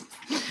for you.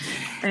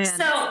 And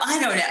so I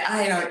don't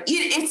know.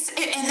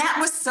 And that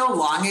was so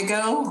long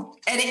ago.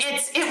 And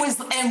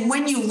and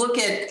when you look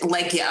at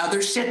like the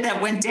other shit that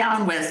went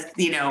down with,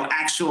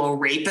 actual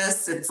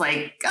rapists, it's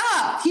like,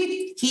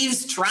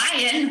 he's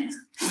trying.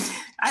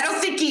 I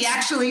don't think he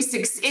actually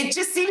it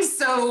just seems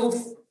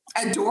so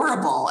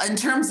adorable in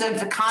terms of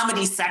the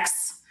comedy,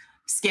 sex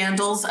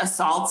scandals,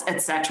 assaults,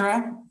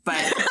 etc.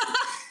 But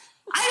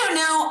I don't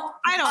know.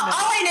 All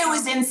I know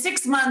is in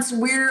 6 months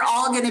we're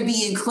all going to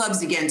be in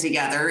clubs again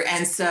together,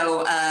 and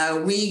so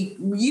we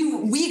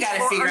got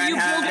to figure out how to. Are you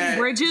building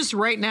bridges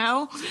right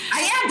now?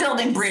 I am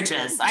building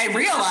bridges. I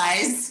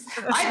realize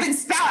I've been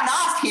spouting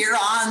off here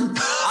on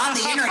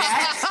the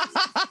internet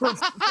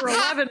for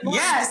 11 months.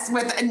 Yes,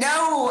 with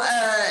no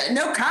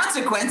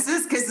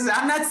consequences because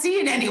I'm not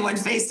seeing anyone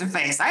face to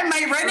face. I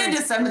might run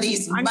into some of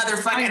these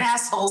motherfucking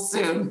assholes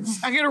soon.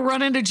 I'm going to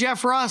run into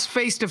Jeff Ross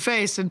face to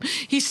face, and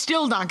he's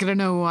still not going to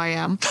know who I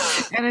am.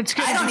 And it's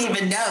I don't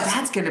even know.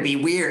 That's going to be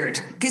weird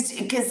because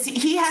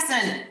he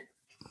hasn't.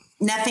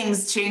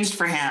 Nothing's changed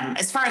for him,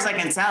 as far as I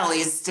can tell.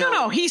 He's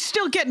still he's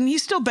still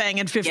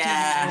banging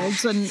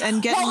 15-year-olds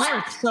and getting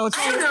work. So it's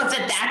I don't know if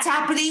that's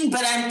happening,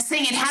 but I'm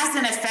saying it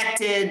hasn't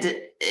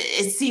affected.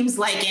 It seems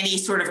like any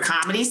sort of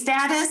comedy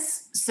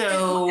status.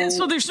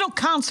 So there's no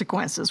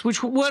consequences,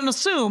 which one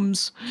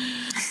assumes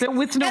that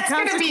with no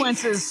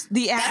consequences,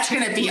 that's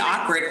going to be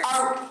awkward.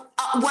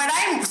 What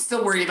I'm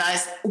still worried about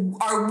is,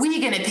 are we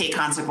going to pay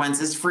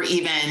consequences for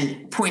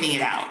even pointing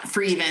it out,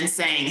 for even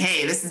saying,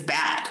 hey, this is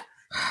bad?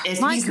 If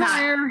he's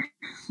not, or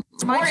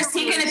is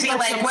he going to be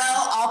like,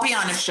 well, I'll be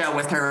on a show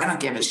with her. I don't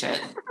give a shit.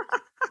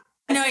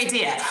 No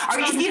idea. Or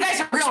if you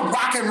guys are real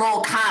rock and roll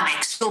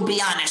comics, you'll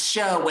be on a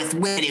show with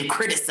women who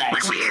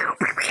criticize you.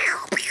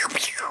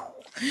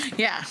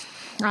 Yeah,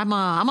 I'm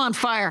on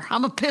fire.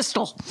 I'm a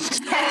pistol.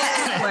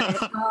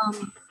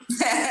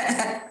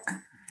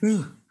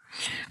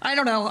 I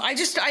don't know. I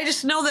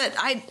just know that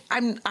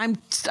I'm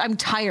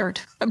tired.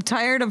 I'm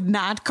tired of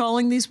not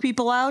calling these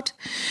people out,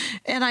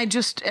 and I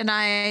think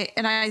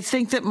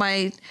that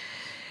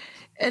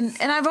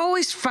I've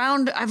always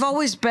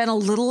been a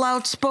little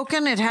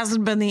outspoken. It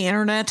hasn't been the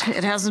internet.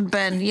 It hasn't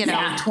been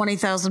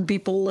 20,000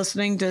 people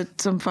listening to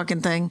some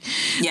fucking thing.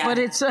 Yeah. But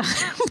it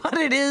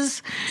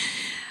is.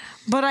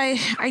 But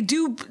I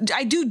do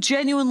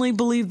genuinely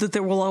believe that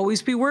there will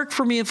always be work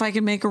for me if I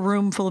can make a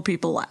room full of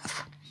people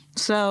laugh.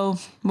 So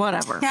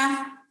whatever.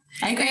 Yeah,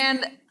 I agree.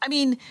 And I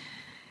mean,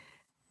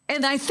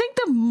 and I think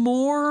the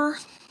more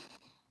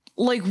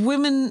like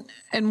women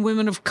and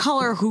women of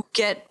color who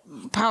get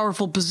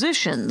powerful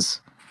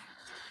positions,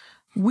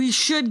 we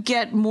should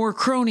get more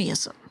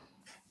cronyism.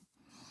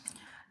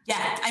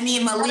 Yeah, I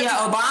mean, Malia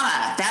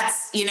Obama.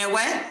 That's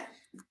what.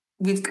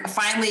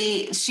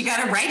 She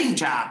got a writing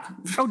job.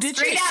 Oh, did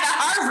she? Straight out of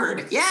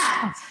Harvard.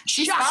 Yeah,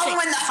 she's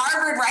following the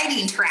Harvard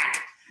writing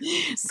track.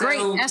 So, great.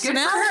 Good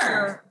SNL for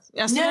her.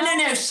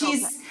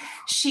 SNL?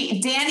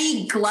 No.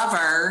 Danny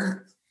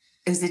Glover.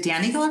 Is it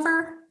Danny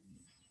Glover?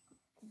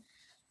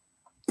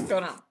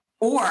 Don't know.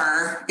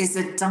 Or is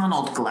it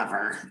Donald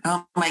Glover?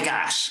 Oh my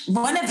gosh.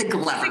 One of the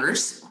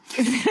Glovers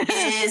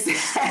has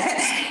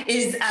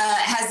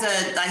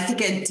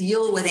a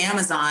deal with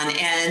Amazon,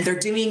 and they're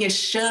doing a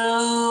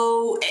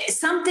show,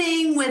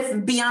 something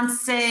with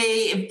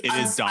Beyonce. It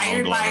is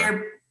Donald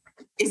Glover.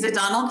 Is it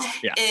Donald?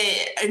 Yeah.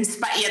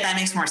 That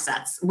makes more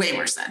sense. Way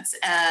more sense.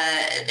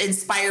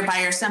 Inspired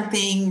by or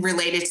something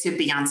related to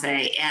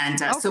Beyonce. And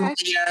so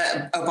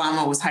Malia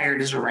Obama was hired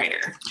as a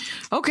writer.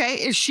 Okay.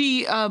 Is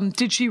she,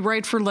 did she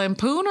write for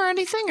Lampoon or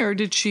anything? Or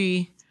did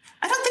she?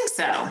 I don't think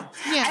so.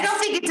 Yeah. I don't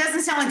think it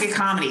doesn't sound like a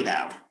comedy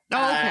though.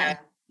 Oh, okay.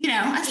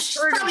 She's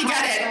probably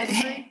got it.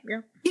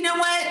 Yeah. You know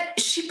what?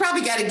 She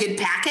probably got a good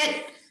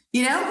packet.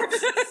 She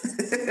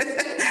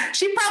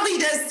probably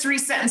does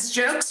 3-sentence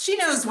jokes. She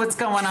knows what's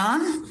going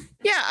on.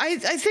 Yeah, I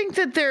think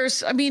that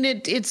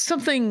it's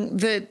something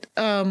that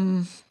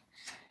my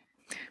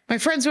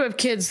friends who have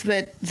kids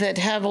that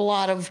have a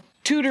lot of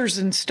tutors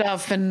and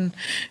stuff and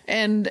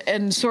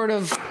sort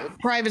of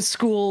private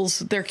schools,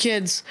 their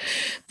kids,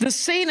 the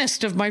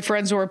sanest of my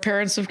friends who are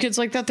parents of kids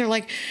like that, they're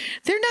like,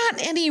 they're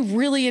not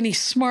any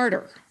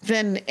smarter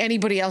than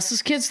anybody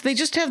else's kids. They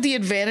just have the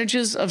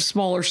advantages of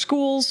smaller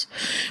schools,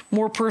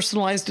 more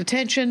personalized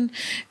attention,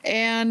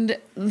 and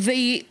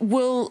they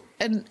will,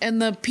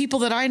 and the people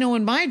that I know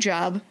in my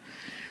job,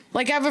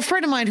 like I have a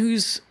friend of mine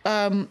who's,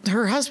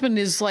 her husband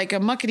is like a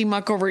muckety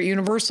muck over at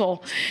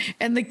Universal,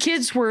 and the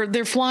kids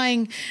they're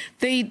flying,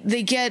 they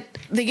get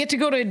to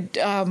go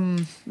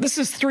to, this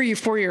is 3 or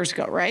 4 years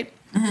ago, right?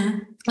 Mm-hmm.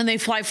 And they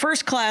fly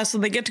first class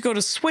and they get to go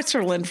to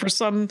Switzerland for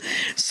some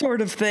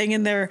sort of thing.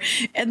 And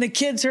the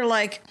kids are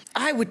like,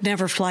 I would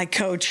never fly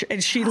coach.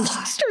 And she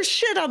lost her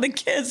shit on the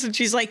kids. And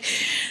she's like,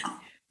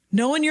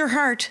 know in your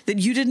heart that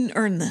you didn't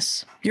earn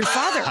this. Your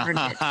father earned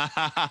it.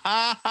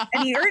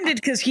 And he earned it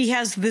because he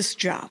has this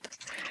job.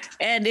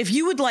 And if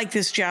you would like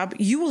this job,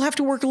 you will have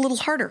to work a little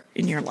harder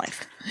in your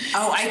life.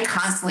 Oh, I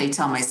constantly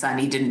tell my son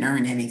he didn't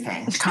earn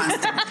anything.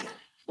 Constantly.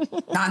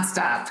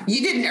 Nonstop.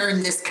 You didn't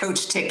earn this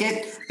coach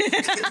ticket.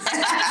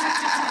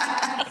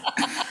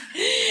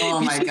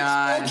 Oh my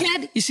God.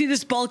 You see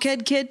this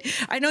bulkhead kid?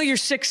 I know you're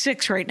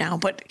 6'6" right now,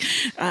 but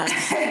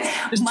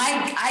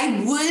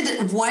I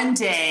would one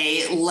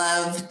day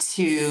love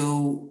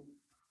to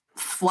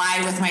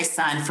fly with my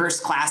son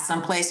first class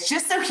someplace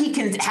just so he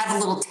can have a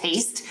little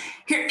taste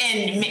here.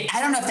 And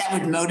I don't know if that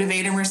would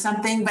motivate him or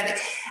something, but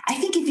I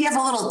think if you have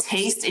a little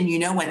taste and you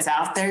know what's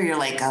out there, you're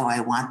like, oh, I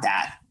want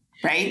that.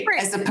 Right?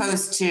 As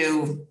opposed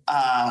to,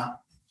 I'll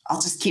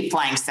just keep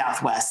flying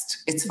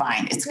Southwest. It's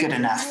fine. It's good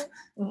enough.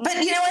 But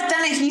you know what?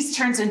 Then he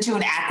turns into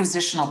an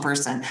acquisitional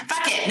person.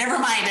 Fuck it. Never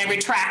mind. I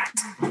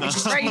retract. I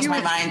just changed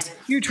my mind.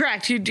 You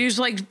retract. You just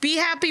like be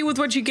happy with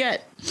what you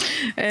get.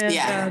 And,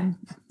 yeah.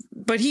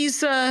 But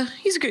he's a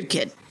good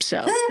kid.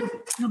 So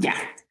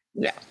yeah.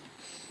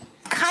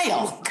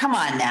 Kyle, come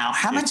on now.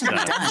 How much have you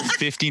done?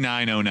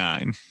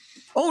 59:09.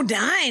 Oh,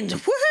 9.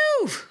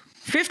 Woohoo!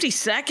 50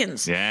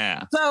 seconds.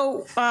 Yeah.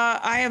 So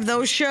I have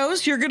those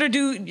shows. You're going to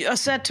do a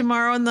set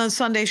tomorrow in the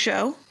Sunday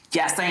show.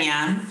 Yes, I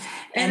am.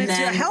 And it's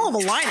a hell of a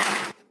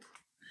lineup.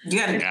 You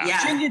got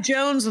Virginia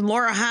Jones and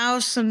Laura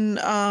House and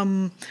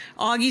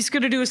Augie's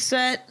going to do a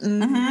set.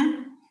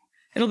 And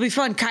it'll be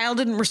fun. Kyle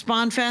didn't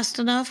respond fast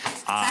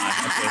enough. I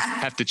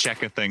have to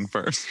check a thing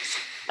first.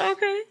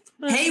 Okay.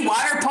 Hey,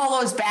 water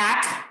polo's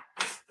back.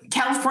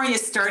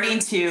 California's starting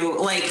to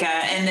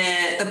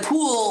and the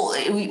pool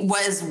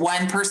was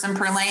 1 person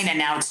per lane and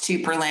now it's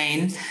 2 per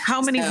lane.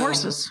 How many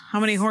horses? How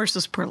many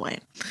horses per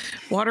lane?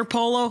 Water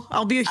polo.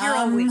 I'll be here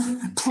all week.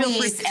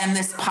 Please end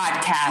this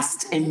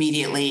podcast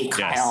immediately,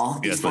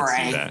 Kyle, before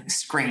I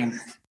scream.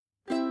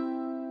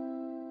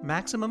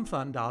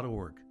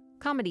 MaximumFun.org.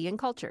 Comedy and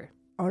culture.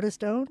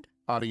 Artist owned.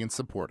 Audience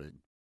supported.